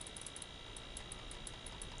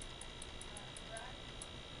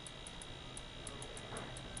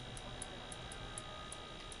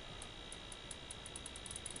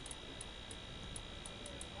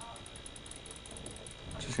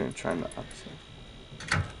 Just gonna try the opposite.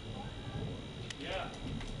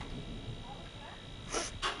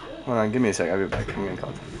 Hold on, give me a sec. I'll be back. I'm gonna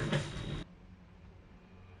call.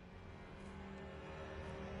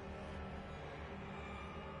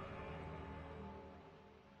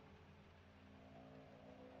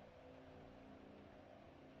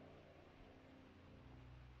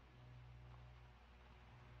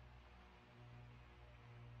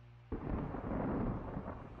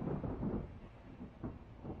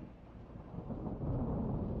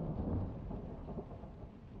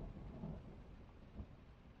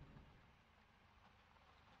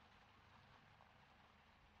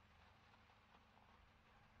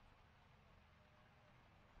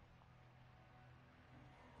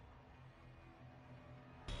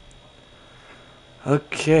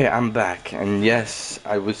 Okay, I'm back, and yes,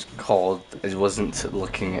 I was called. I wasn't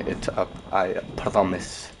looking it up, I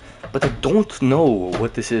promise. But I don't know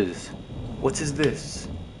what this is. What is this?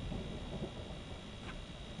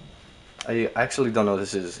 I actually don't know what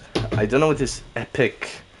this is. I don't know what this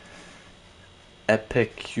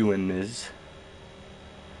Epicuan is.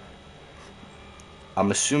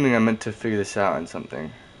 I'm assuming I meant to figure this out in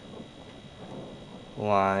something.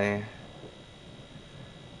 Why?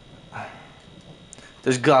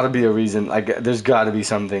 There's got to be a reason. Like, there's got to be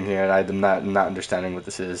something here. I'm not understanding what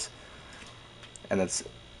this is, and it's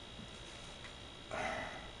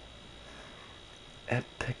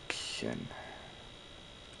Epicuan.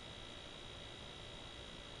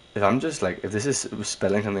 If I'm just like, if this is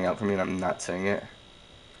spelling something out for me and I'm not saying it.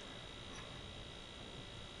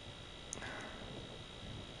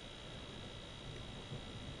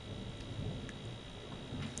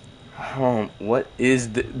 What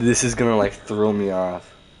is this is gonna like throw me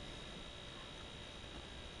off.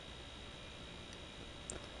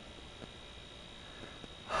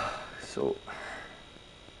 So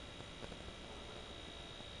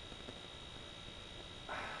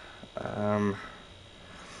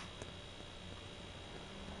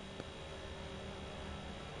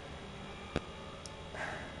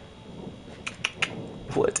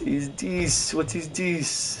what is this? What is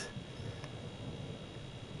this?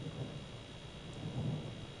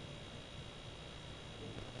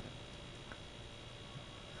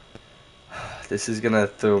 This is gonna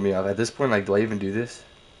throw me off. At this point, like, do I even do this?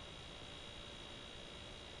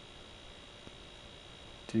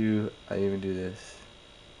 Do I even do this?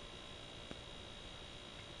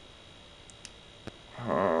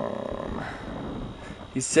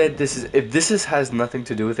 He said this is, if this has nothing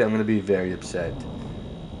to do with it, I'm gonna be very upset.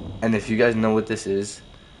 And if you guys know what this is,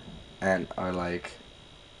 and are like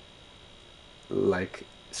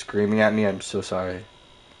screaming at me, I'm so sorry.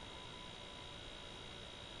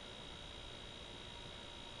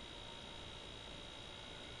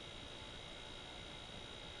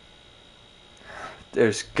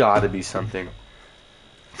 There's gotta be something.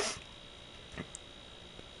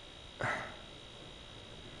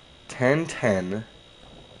 1010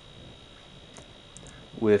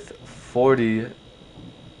 with 40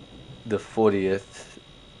 the 40th,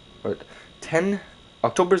 or 10,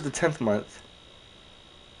 October's the 10th month.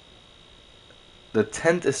 The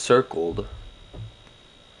 10th is circled.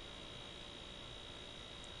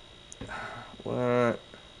 What?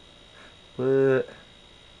 What?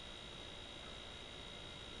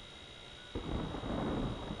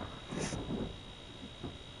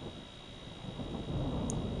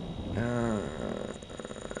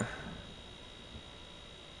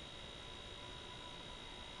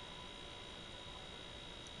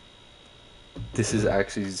 This is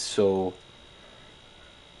actually so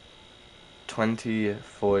 20,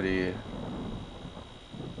 40.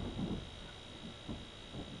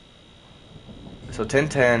 So 10,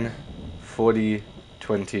 10, 40,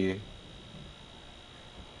 20.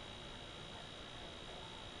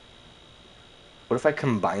 What if I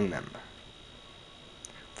combine them?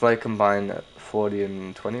 If I combine 40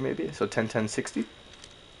 and 20 maybe? So 10, 10, 60?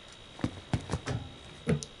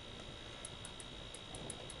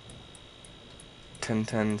 10,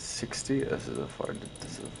 10, 60? This is a far.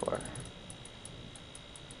 This is a far.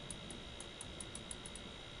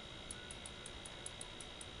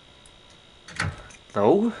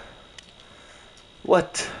 No?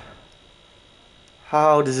 What?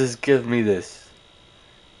 How does this give me this?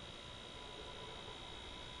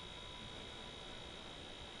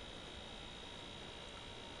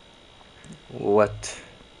 What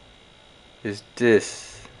is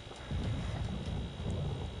this?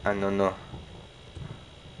 I don't know.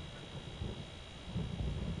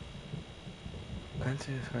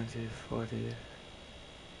 20, 20, 40.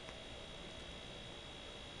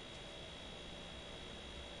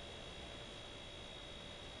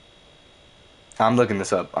 I'm looking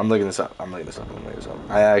this up. I'm looking this up. I'm looking this up. I'm looking this up.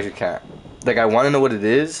 I actually can't. Like, I want to know what it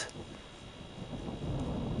is,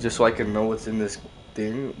 just so I can know what's in this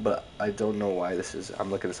thing, but I don't know why this is.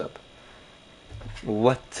 I'm looking this up.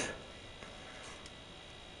 What?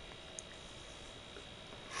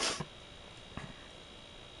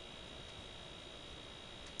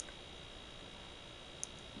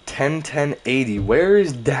 Ten 1080. Where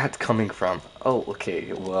is that coming from? Oh,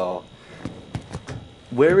 okay. Well,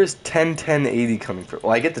 where is 1080 coming from?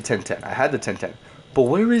 Well, I get the 1010. I had the 1010, but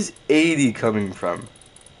where is 80 coming from?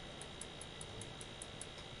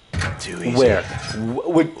 Too easy. Where?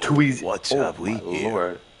 Too easy. What's Oh, up? We my here.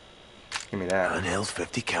 Lord. Give me that. Unheld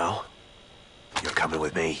 50 cal. You're coming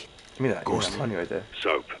with me. Give me that. Give me Ghost. that money right there.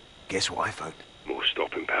 Soap. Guess what I found? More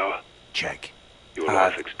stopping power. Check. Your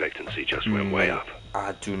life expectancy just went way up.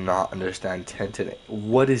 I do not understand 1010.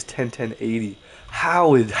 What is 1080?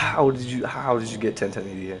 How did you get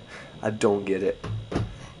 1080 here? I don't get it.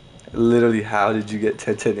 Literally, how did you get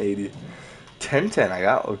 1080? 1010. I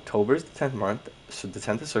got October's the 10th month, so the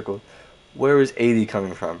 10th is circled. Where is 80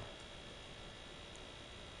 coming from?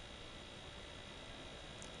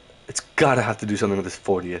 It's gotta have to do something with this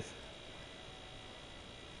 40th.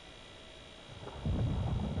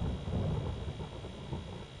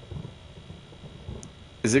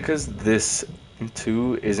 Is it because this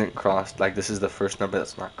 2 isn't crossed? Like, this is the first number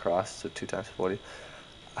that's not crossed, so 2 times 40?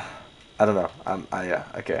 I don't know. Yeah,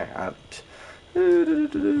 okay.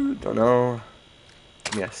 Don't know.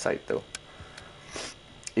 Give me a sight, though.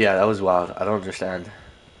 Yeah, that was wild. I don't understand.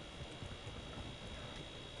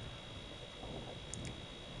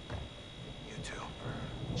 You two.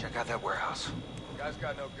 Check out that warehouse. Guy's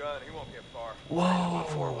got no gun. He won't get far. Whoa.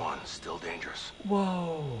 141. Still dangerous.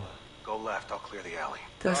 Whoa. Go left. I'll clear the alley.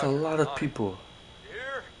 That's a lot of people.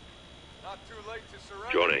 Here? Not too late to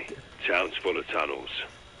surrender. Johnny, town's full of tunnels.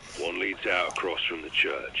 One leads out across from the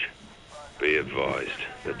church. Be advised,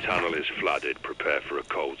 the tunnel is flooded. Prepare for a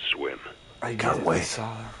cold swim. I can't wait.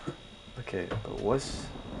 Okay, but what's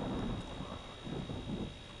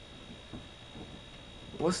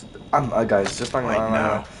guys, just like Right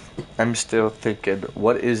now. I'm still thinking,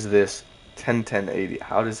 what is this 1080?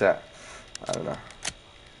 How does that? I don't know.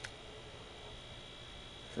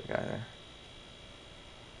 There's a guy there.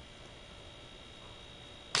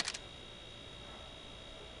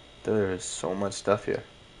 There is so much stuff here.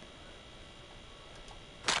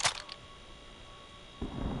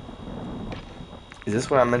 Is this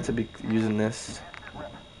where I'm meant to be using this?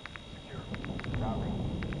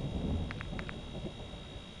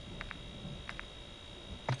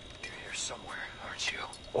 You're here somewhere, aren't you?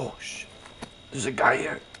 Oh, shit. There's a guy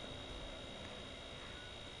here.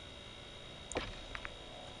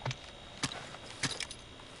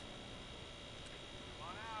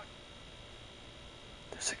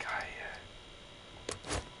 There's a guy here.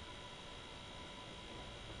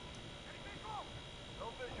 No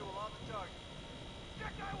visual on the target.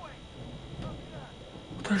 Check that way.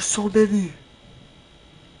 There's so many.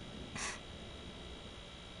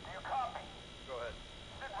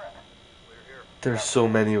 There's so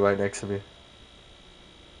many right next to me.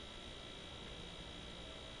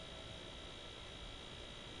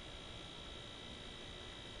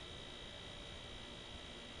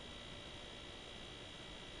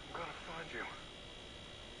 I'm gonna find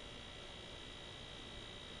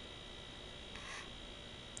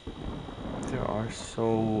you. There are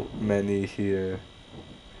so many here.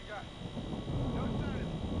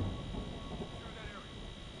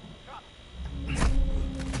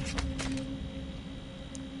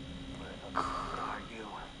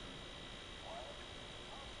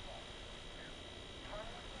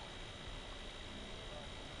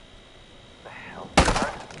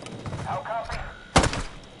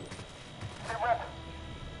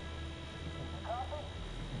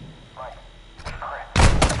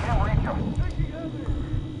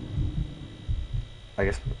 I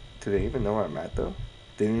guess, do they even know where I'm at though?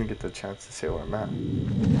 They didn't even get the chance to say where I'm at.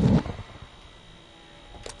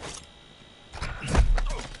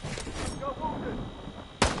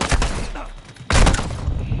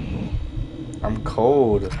 I'm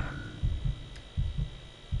cold.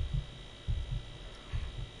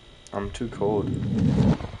 I'm too cold.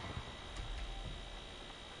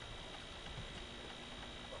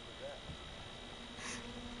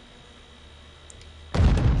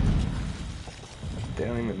 They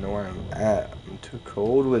don't even know where I'm at. I'm too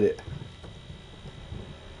cold with it.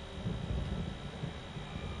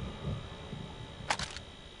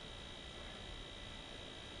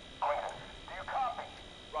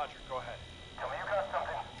 Roger, go ahead. Tell me you got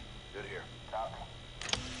something. Good here. Copy.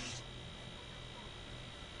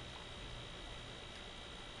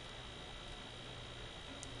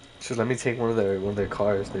 Just let me take one of their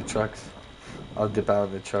cars, their trucks. I'll dip out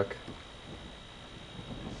in the truck.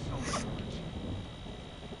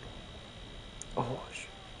 Oh shit.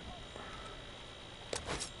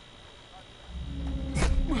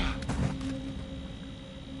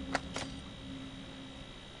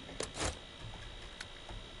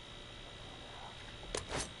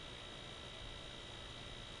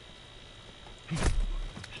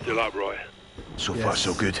 Still up, right? So far,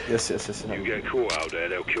 so good. Yes. You get caught out there,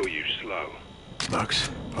 they'll kill you slow. Max,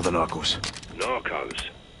 or the narcos? Narcos?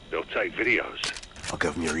 They'll take videos. I'll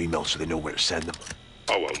give them your email so they know where to send them.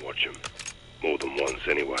 I won't watch them. More than once,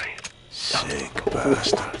 anyway. Sick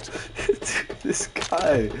bastard. This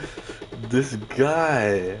guy.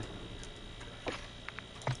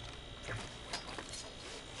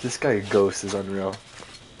 This guy Ghost is unreal.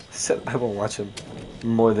 Said I won't watch him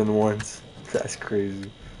more than once. That's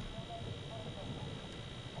crazy.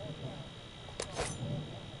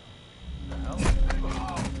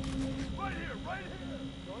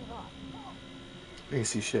 I can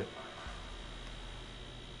see shit.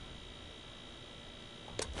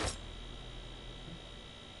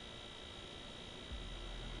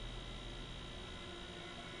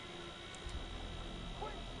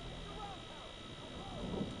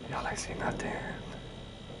 Y'all ain't see nothing.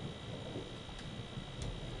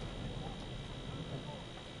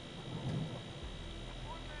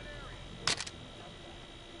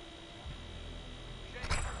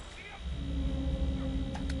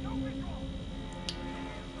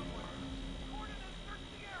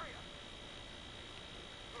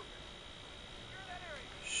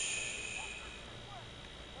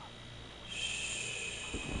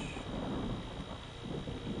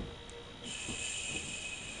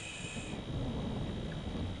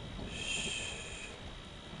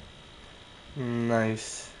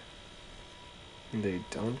 Nice. They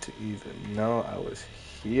don't even know I was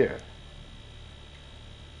here.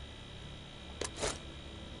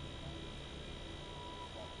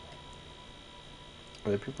 Are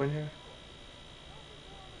there people in here?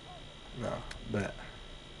 No, bet.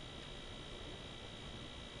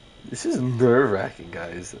 This is nerve-wracking,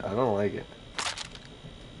 guys. I don't like it.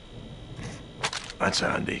 That's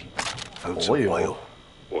handy. Found some oil.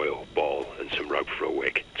 Oil, ball, and some rope for a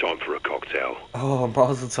wick. Time for a cocktail. Oh,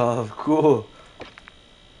 Mazel Tov. Cool.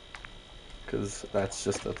 Because that's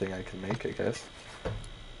just a thing I can make, I guess.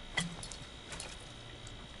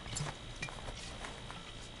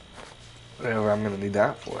 Whatever I'm gonna need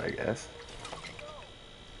that for, I guess.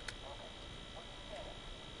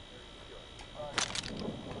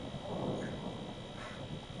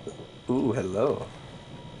 Ooh, hello.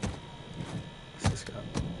 What's this guy?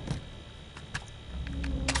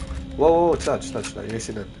 Whoa, touch. You ain't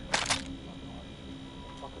seen that.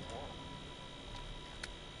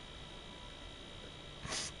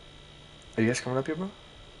 Are you guys coming up here, bro?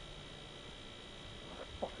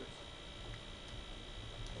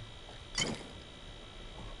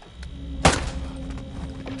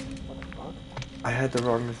 I had the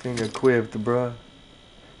wrong thing equipped, bruh.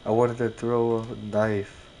 I wanted to throw a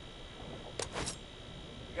knife.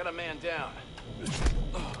 Got a man down.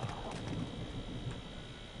 Oh,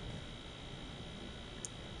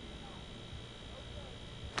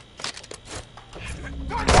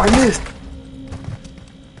 I missed!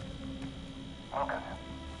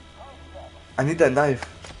 I need that knife.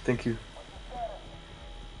 Thank you.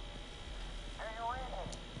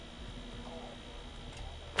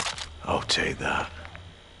 I'll take that.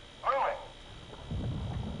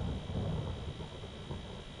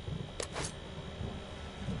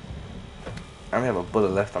 I only have a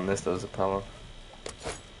bullet left on this, though, is the problem.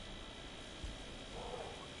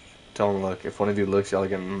 Don't look. If one of you looks, y'all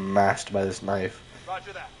get mashed by this knife.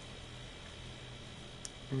 Roger that.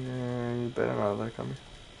 Yeah, you better not look at me.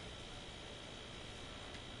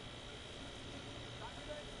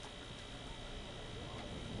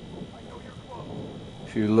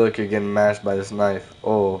 If you look, you're getting mashed by this knife.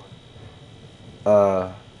 Oh.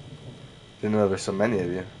 Didn't know there were so many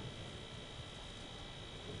of you.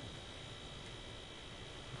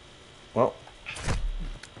 Well.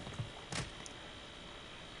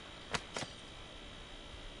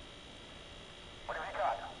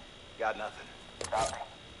 Got nothing. What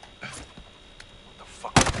the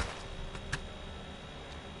fuck?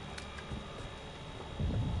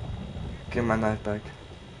 Give my knife back.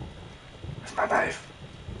 That's my knife.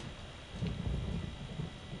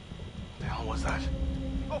 What the hell was that?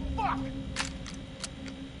 Oh, fuck!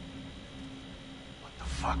 What the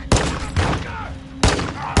fuck?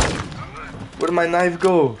 Where did my knife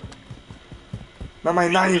go? Not my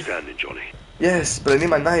Still knife. standing, Johnny. Yes, but I need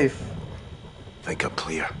my knife. Think I'm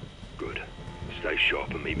clear. Good. Stay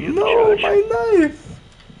sharp and meet me at the No, church. my knife.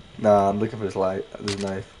 Nah, I'm looking for this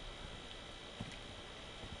knife.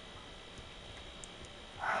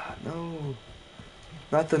 No,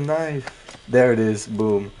 not the knife. There it is.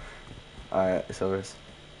 Boom. Alright, so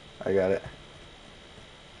I got it.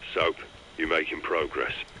 Soap, you making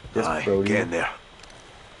progress? Yes, Aye, Brody. getting there.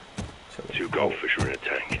 Two goldfish are in a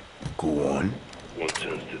tank. Go on. One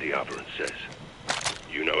turns to the other and says,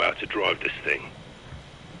 "You know how to drive this thing."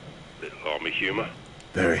 Little army humor.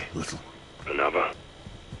 Very little. Another.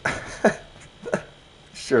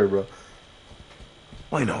 Sure, bro.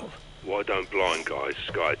 Why not? Why don't blind guys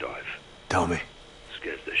skydive? Tell me.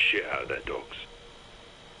 Scares the shit out of their dogs.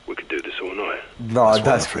 We could do this all night. No, That's what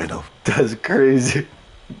I'm afraid of. That's crazy.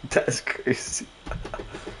 That's crazy.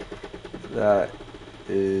 That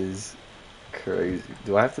is crazy.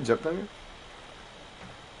 Do I have to jump down here?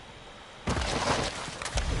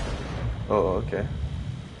 Oh, okay.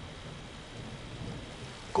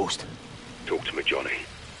 Ghost, Talk to me, Johnny.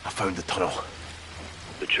 I found the tunnel.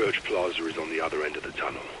 The church plaza is on the other end of the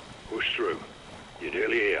tunnel. Push through. You're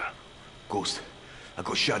nearly here. Ghost, I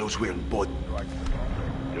got shadows wearing blood.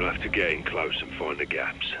 You'll have to get in close and find the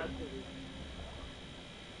gaps.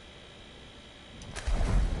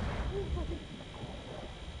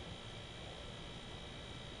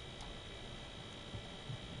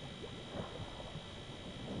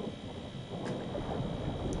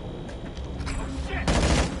 Shit!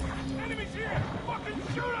 Enemies here! Fucking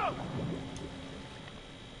shoot them!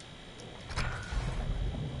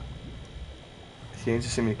 He ain't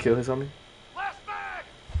just seen me kill his homie? Last mag!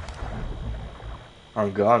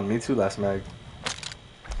 I'm gone. Me too, last mag.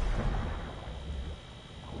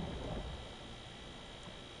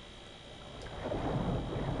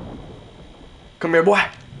 Come here, boy.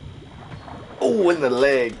 Oh, in the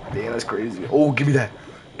leg. Damn, that's crazy. Oh, give me that.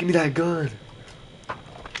 Give me that gun.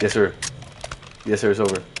 Yes, sir. Yes, sir, it's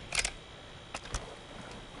over.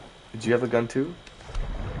 Did you have a gun too?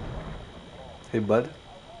 Hey, bud.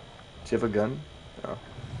 Did you have a gun? Oh.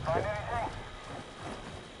 Okay.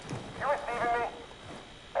 You receiving me?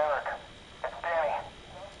 Eric, it's Danny.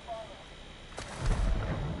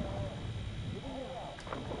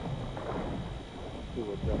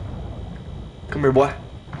 Come here, boy.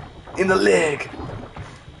 In the leg.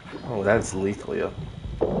 Oh, that's lethal, yo.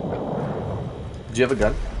 Did you have a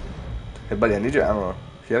gun? Hey, buddy, I need your ammo.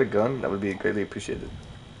 If you had a gun, that would be greatly appreciated.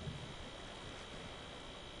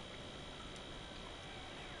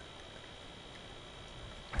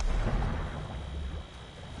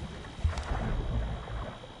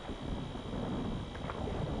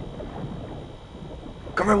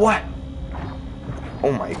 Come here, boy.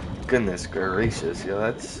 Oh my goodness gracious, yo,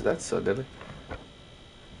 that's so deadly.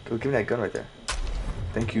 Go give me that gun right there.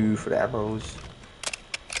 Thank you for the ammos.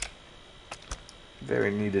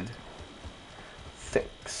 Very needed.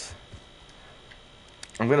 Thanks.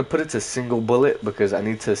 I'm gonna put it to single bullet because I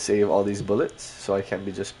need to save all these bullets, so I can't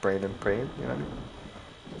be just spraying and praying. You know what I mean?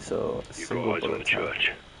 So You single got eyes on bullet the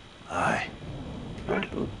church. Aye.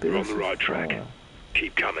 We're on the right track.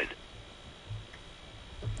 Keep coming.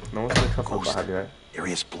 No one's gonna come from behind you, right?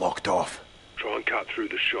 Area's blocked off. Try and cut through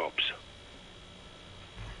the shops.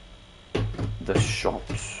 The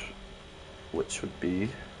shops, which would be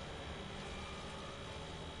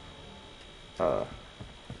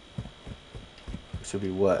which would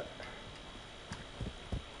be what?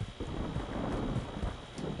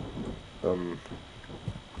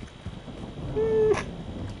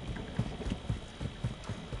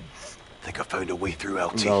 Think I found a way through,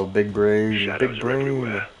 LT. No, big brain, Shadows big are brain.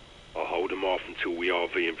 everywhere. I'll hold them off until we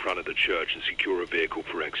RV in front of the church and secure a vehicle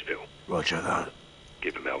for exfil. Roger that.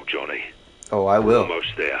 Give him hell, Johnny. Oh, I We're will.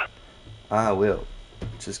 almost there. I will.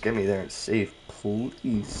 Just get me there and safe,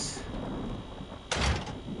 please.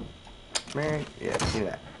 Man, yeah, see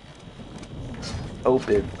that.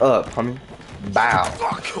 Open up, homie. Bow.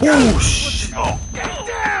 Whoosh! Get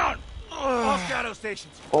down! All shadow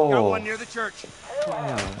stations. Oh. Got one near the church.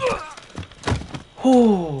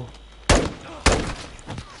 Oh.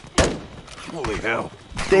 Holy hell.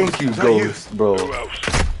 Thank you, Ghost, bro. Who else?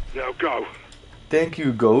 Now go. Thank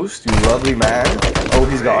you, Ghost, you lovely man. Oh,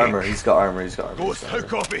 he's got armor. He's got armor. He's got armor. Ghost, how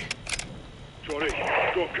copy? Johnny,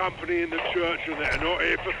 got company in the church and they're not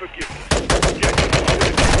here for forgiveness. Get to the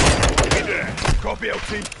church. Be there. Copy,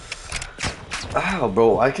 LT. Ow,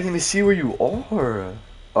 bro, I can't even see where you are.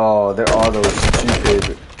 Oh, there are those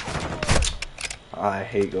stupid. I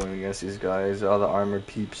hate going against these guys. All the armored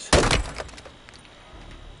peeps.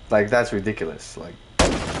 Like, that's ridiculous. Like,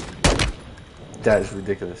 that is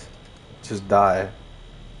ridiculous. Just die.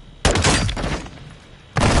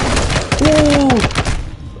 Ooh!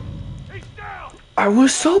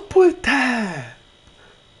 What's up with that?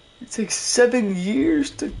 It takes 7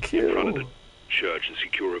 years to kill. In front of the church and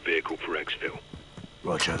secure a vehicle for exfil.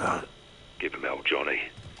 Roger that. Give him hell, Johnny.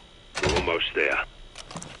 We're almost there.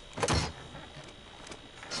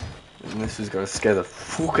 And this is gonna scare the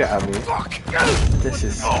fuck out of me. This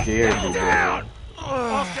is scared me, bro.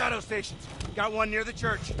 All shadow stations. Got one near the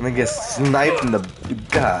church. And then get sniped in the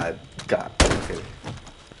God. Okay.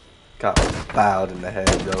 Got bowed in the head,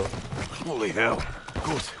 though. Holy hell.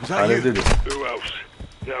 Ghost, was How that they do you? this? Who else?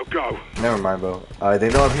 Now go. Never mind, bro. They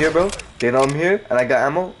know I'm here, bro. They know I'm here, and I got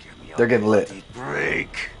ammo. They're getting lit.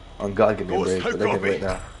 Break. On God, give me a Ghost, break, how but they're getting copy? lit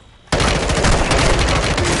now.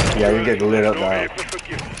 Yeah, you're getting lit up Not now. here for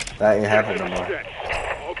forgiveness. That ain't Get happening to no the more. steps.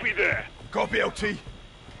 I'll be there. Copy, LT.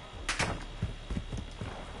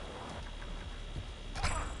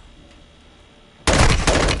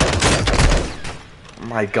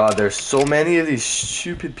 My God, there's so many of these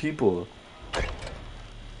stupid people.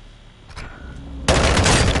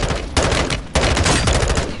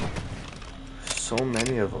 So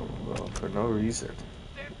many of them, bro, for no reason.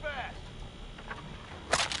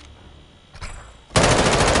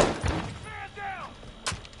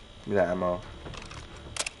 Give me that ammo.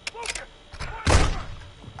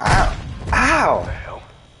 Ow! Ow!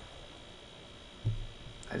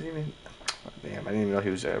 I didn't even... Damn, I didn't even know he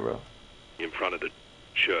was there, bro. In front of the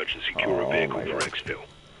church and secure Oh, a vehicle my for God. exfil.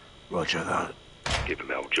 Roger that. Give him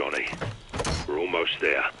hell, Johnny. We're almost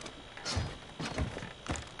there.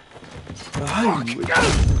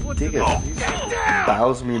 Dig it. He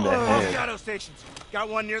bows me in the All head. shadow stations. Got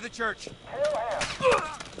one near the church.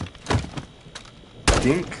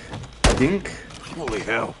 Dink. Dink. Holy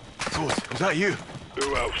hell. Ghost, was that you?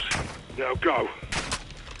 Who else? Now go.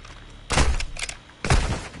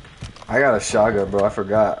 I got a shotgun, bro. I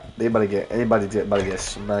forgot. Anybody about to get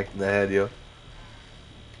smacked in the head, yo.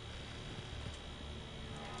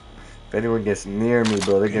 If anyone gets near me,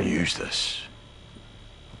 bro, they're Can gonna use this.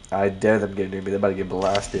 I dare them get near me. They're about to get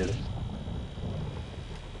blasted.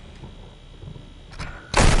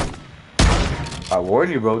 I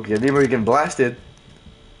warn you, bro. Get near me, you're getting blasted.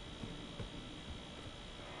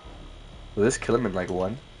 Will this kill him in like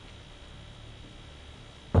one?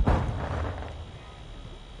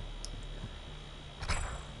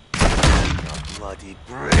 Bloody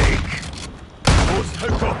break. Ghost,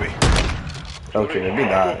 how copy? Okay, maybe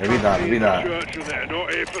not. Maybe not. Maybe not. Church and they're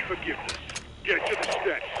not here for forgiveness. Get to the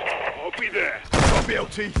steps. I'll be there. Copy,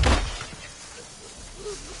 LT.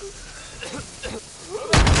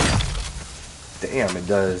 Damn, it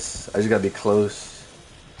does. I just gotta be close.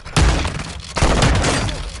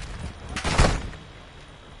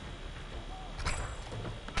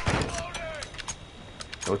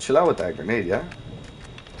 Yo, chill out with that grenade, yeah?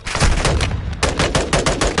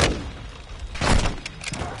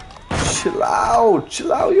 Chill out,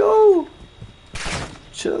 yo!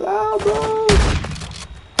 Chill out, bro!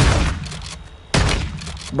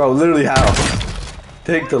 Bro, literally how?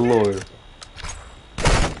 Thank the Lord.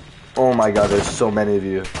 Oh my God, there's so many of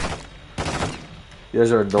you. You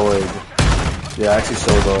guys are annoying. Yeah, actually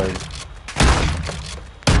so annoying.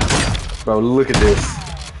 Bro, look at this.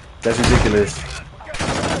 That's ridiculous.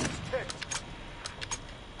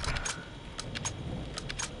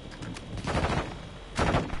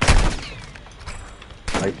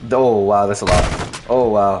 Like, oh wow, that's a lot. Oh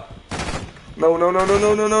wow. No, no, no, no,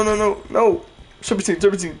 no, no, no, no, no, no. Serpentine,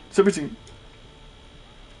 serpentine, serpentine.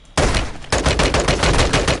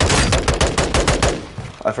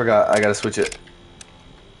 I forgot, I gotta switch it.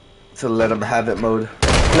 To let him have it mode.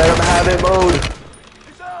 Let him have it mode!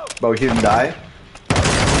 Bro, he didn't die?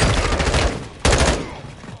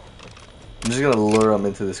 I'm just gonna lure him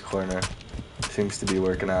into this corner. Seems to be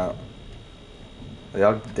working out. Are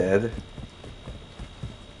y'all dead?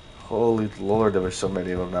 Holy lord, there were so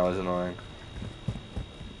many of them, that was annoying.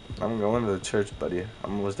 I'm going to the church, buddy.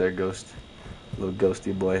 I'm almost there, Ghost. Little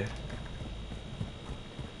ghosty boy.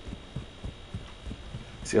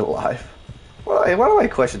 Is he alive? Well, why do I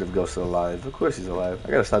question if Ghost is alive? Of course he's alive.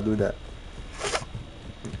 I gotta stop doing that.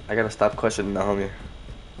 I gotta stop questioning the homie.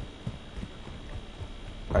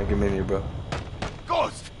 Alright, get me in here, bro.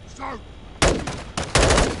 Ghost! Sir!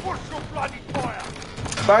 What's your bloody fire?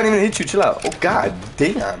 I didn't even hit you, chill out. Oh god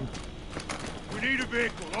damn. We need a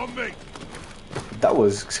vehicle, on me. That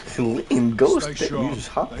was clean, Ghost. Stay sharp. You just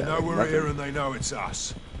hopped They out know like we're nothing. here and they know it's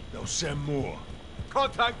us. They'll send more.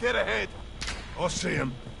 Contact, get ahead. I see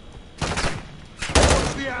him.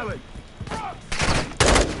 Watch the alley.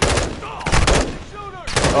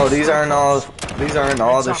 Oh, these aren't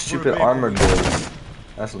all the stupid armored boys.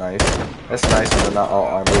 That's nice. That's nice when they're not all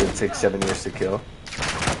armored. It takes 7 years to kill.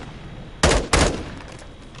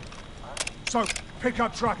 So,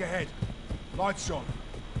 pickup truck ahead. Lights on.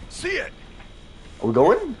 See it? Are we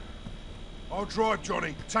going? I'll drive,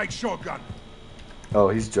 Johnny. Take shotgun. Oh,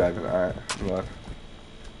 he's driving. Alright, come on.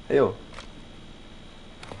 Hey, yo.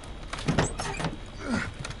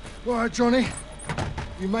 All right, Johnny.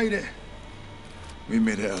 You made it. We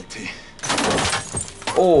made it, LT.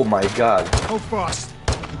 Oh my god. Hold fast.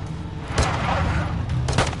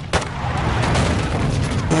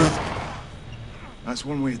 That's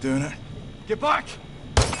one way of doing it. Get back!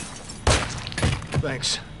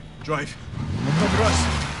 Thanks. Drive. Cover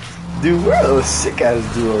us. Dude, we're a sick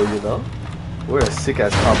ass duo, you know? We're a sick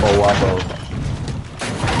ass combo wombo.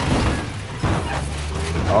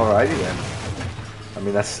 Alrighty then. I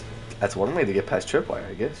mean, that's one way to get past tripwire,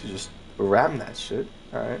 I guess. You just ram that shit.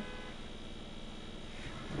 Alright.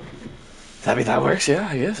 I mean, that works, yeah,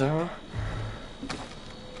 I guess. I don't know.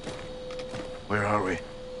 Where are we?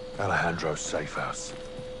 Alejandro's safe house.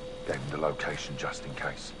 Gave him the location just in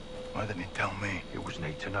case. Why didn't he tell me? It was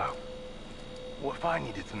need to know. What if I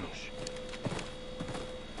needed to know?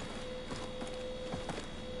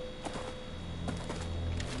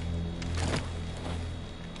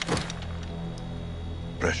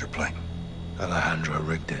 Pressure plane. Alejandro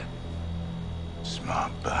rigged it.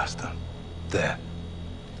 Smart bastard. There.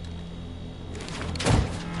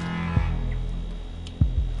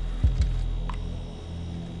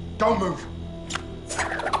 Don't move.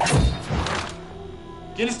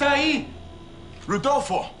 ¿Quién está ahí?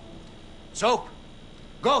 Rodolfo! Soap.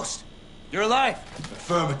 Ghost. You're alive.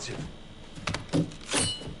 Affirmative.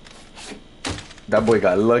 That boy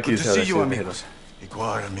got lucky Good as to hell. see that you, shit hit him. amigos.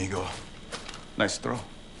 Igual, amigo. Nice throw.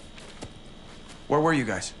 Where were you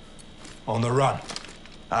guys? On the run.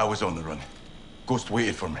 I was on the run. Ghost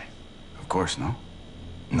waited for me. Of course, no?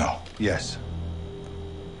 No. Yes.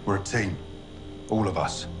 We're a team. All of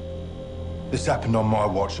us. This happened on my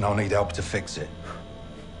watch and I'll need help to fix it.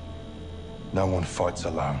 No one fights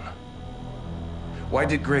alone. Why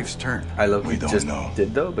did Graves turn? I love We he don't just know.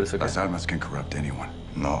 did though, but it's okay. Las Almas can corrupt anyone.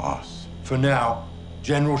 Not us. For now,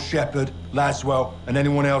 General Shepard, Laswell, and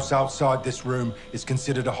anyone else outside this room is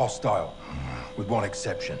considered a hostile. With one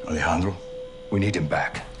exception. Alejandro? We need him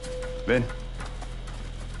back. Ben?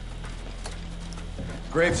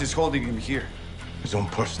 Graves is holding him here. His own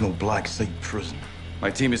personal black site prison. My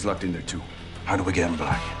team is locked in there too. How do we get him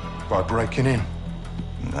back? By breaking in.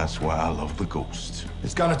 And that's why I love the Ghost.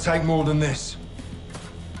 It's gonna take more than this.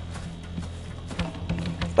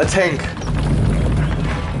 A tank.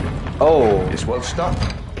 Oh, It's well stuck.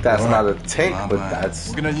 that's All not a right. tank, My but man. that's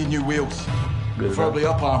We're gonna need new wheels. good enough. Preferably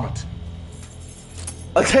up armored.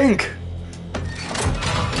 A tank.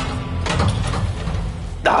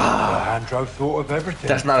 Ah, Alejandro thought of everything.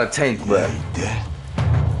 that's not a tank, but He did.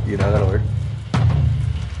 you know that'll work.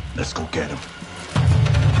 Let's go get him.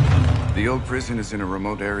 The old prison is in a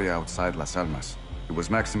remote area outside Las Almas. It was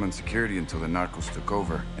maximum security until the narcos took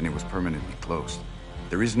over, and it was permanently closed.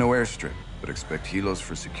 There is no airstrip, but expect helos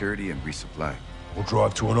for security and resupply. We'll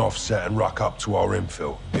drive to an offset and ruck up to our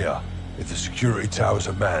infill. Here, If the security towers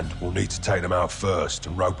are manned, we'll need to take them out first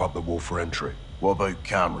and rope up the wall for entry. What about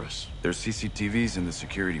cameras? There's CCTVs in the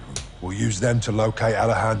security room. We'll use them to locate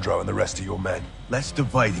Alejandro and the rest of your men. Let's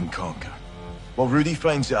divide and conquer. While Rudy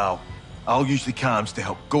finds Al, I'll use the cams to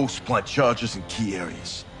help Ghost plant charges in key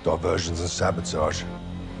areas. Diversions and sabotage.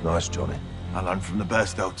 Nice, Johnny. I learned from the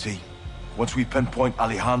best, LT. Once we pinpoint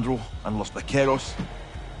Alejandro and Los Vaqueros,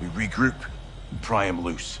 we regroup and pry him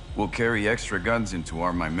loose. We'll carry extra guns in to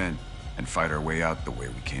arm my men and fight our way out the way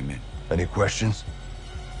we came in. Any questions?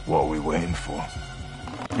 What are we waiting for?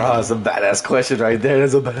 Oh, that's a badass question right there.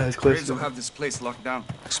 That's a badass Graves question. will have this place locked down.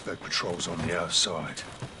 Expect patrols on the outside.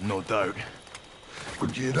 No doubt. We're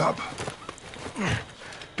geared up.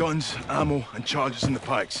 Guns, ammo, and charges in the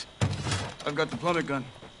pikes. I've got the plummet gun.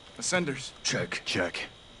 Ascenders. Check. Check.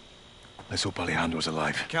 Let's hope Alejandro's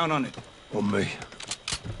alive. Count on it. On me.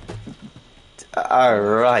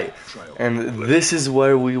 Alright. And this is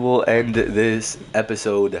where we will end this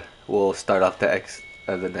episode. We'll start off the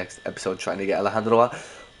next episode trying to get Alejandro out.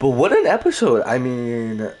 But what an episode. I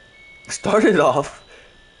mean, started off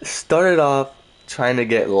trying to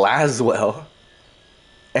get Laswell.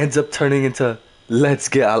 Ends up turning into let's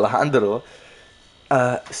get Alejandro.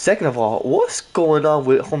 Second of all, what's going on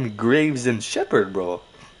with Home Graves and Shepard, bro?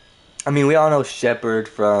 I mean, we all know Shepard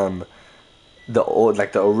from the old,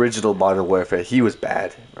 like the original Modern Warfare. He was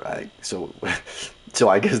bad, right? So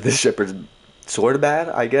I guess this Shepard's sort of bad.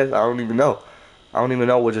 I guess I don't even know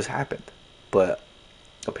what just happened. But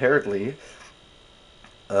apparently,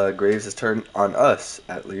 Graves has turned on us.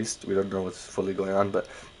 At least we don't know what's fully going on, but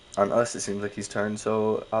on us it seems like he's turned.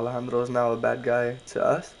 So Alejandro is now a bad guy to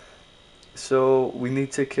us. So we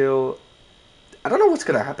need to kill. I don't know what's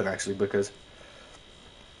gonna happen actually, because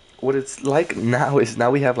what it's like now is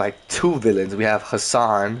now we have like two villains. We have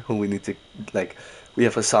Hassan, who we need to we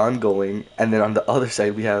have Hassan going, and then on the other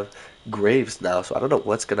side we have Graves now. So I don't know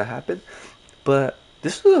what's gonna happen, but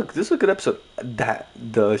this is a good episode. That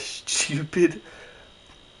the stupid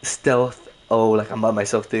stealth. Oh, like I'm by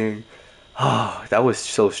myself thing. Oh, that was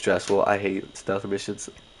so stressful. I hate stealth missions.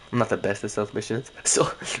 I'm not the best at stealth missions. So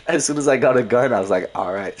as soon as I got a gun, I was like,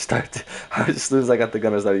 all right, start. As soon as I got the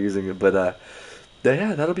gun, I started using it. But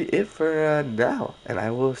yeah, that'll be it for now. And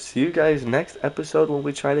I will see you guys next episode when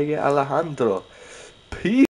we try to get Alejandro. Peace.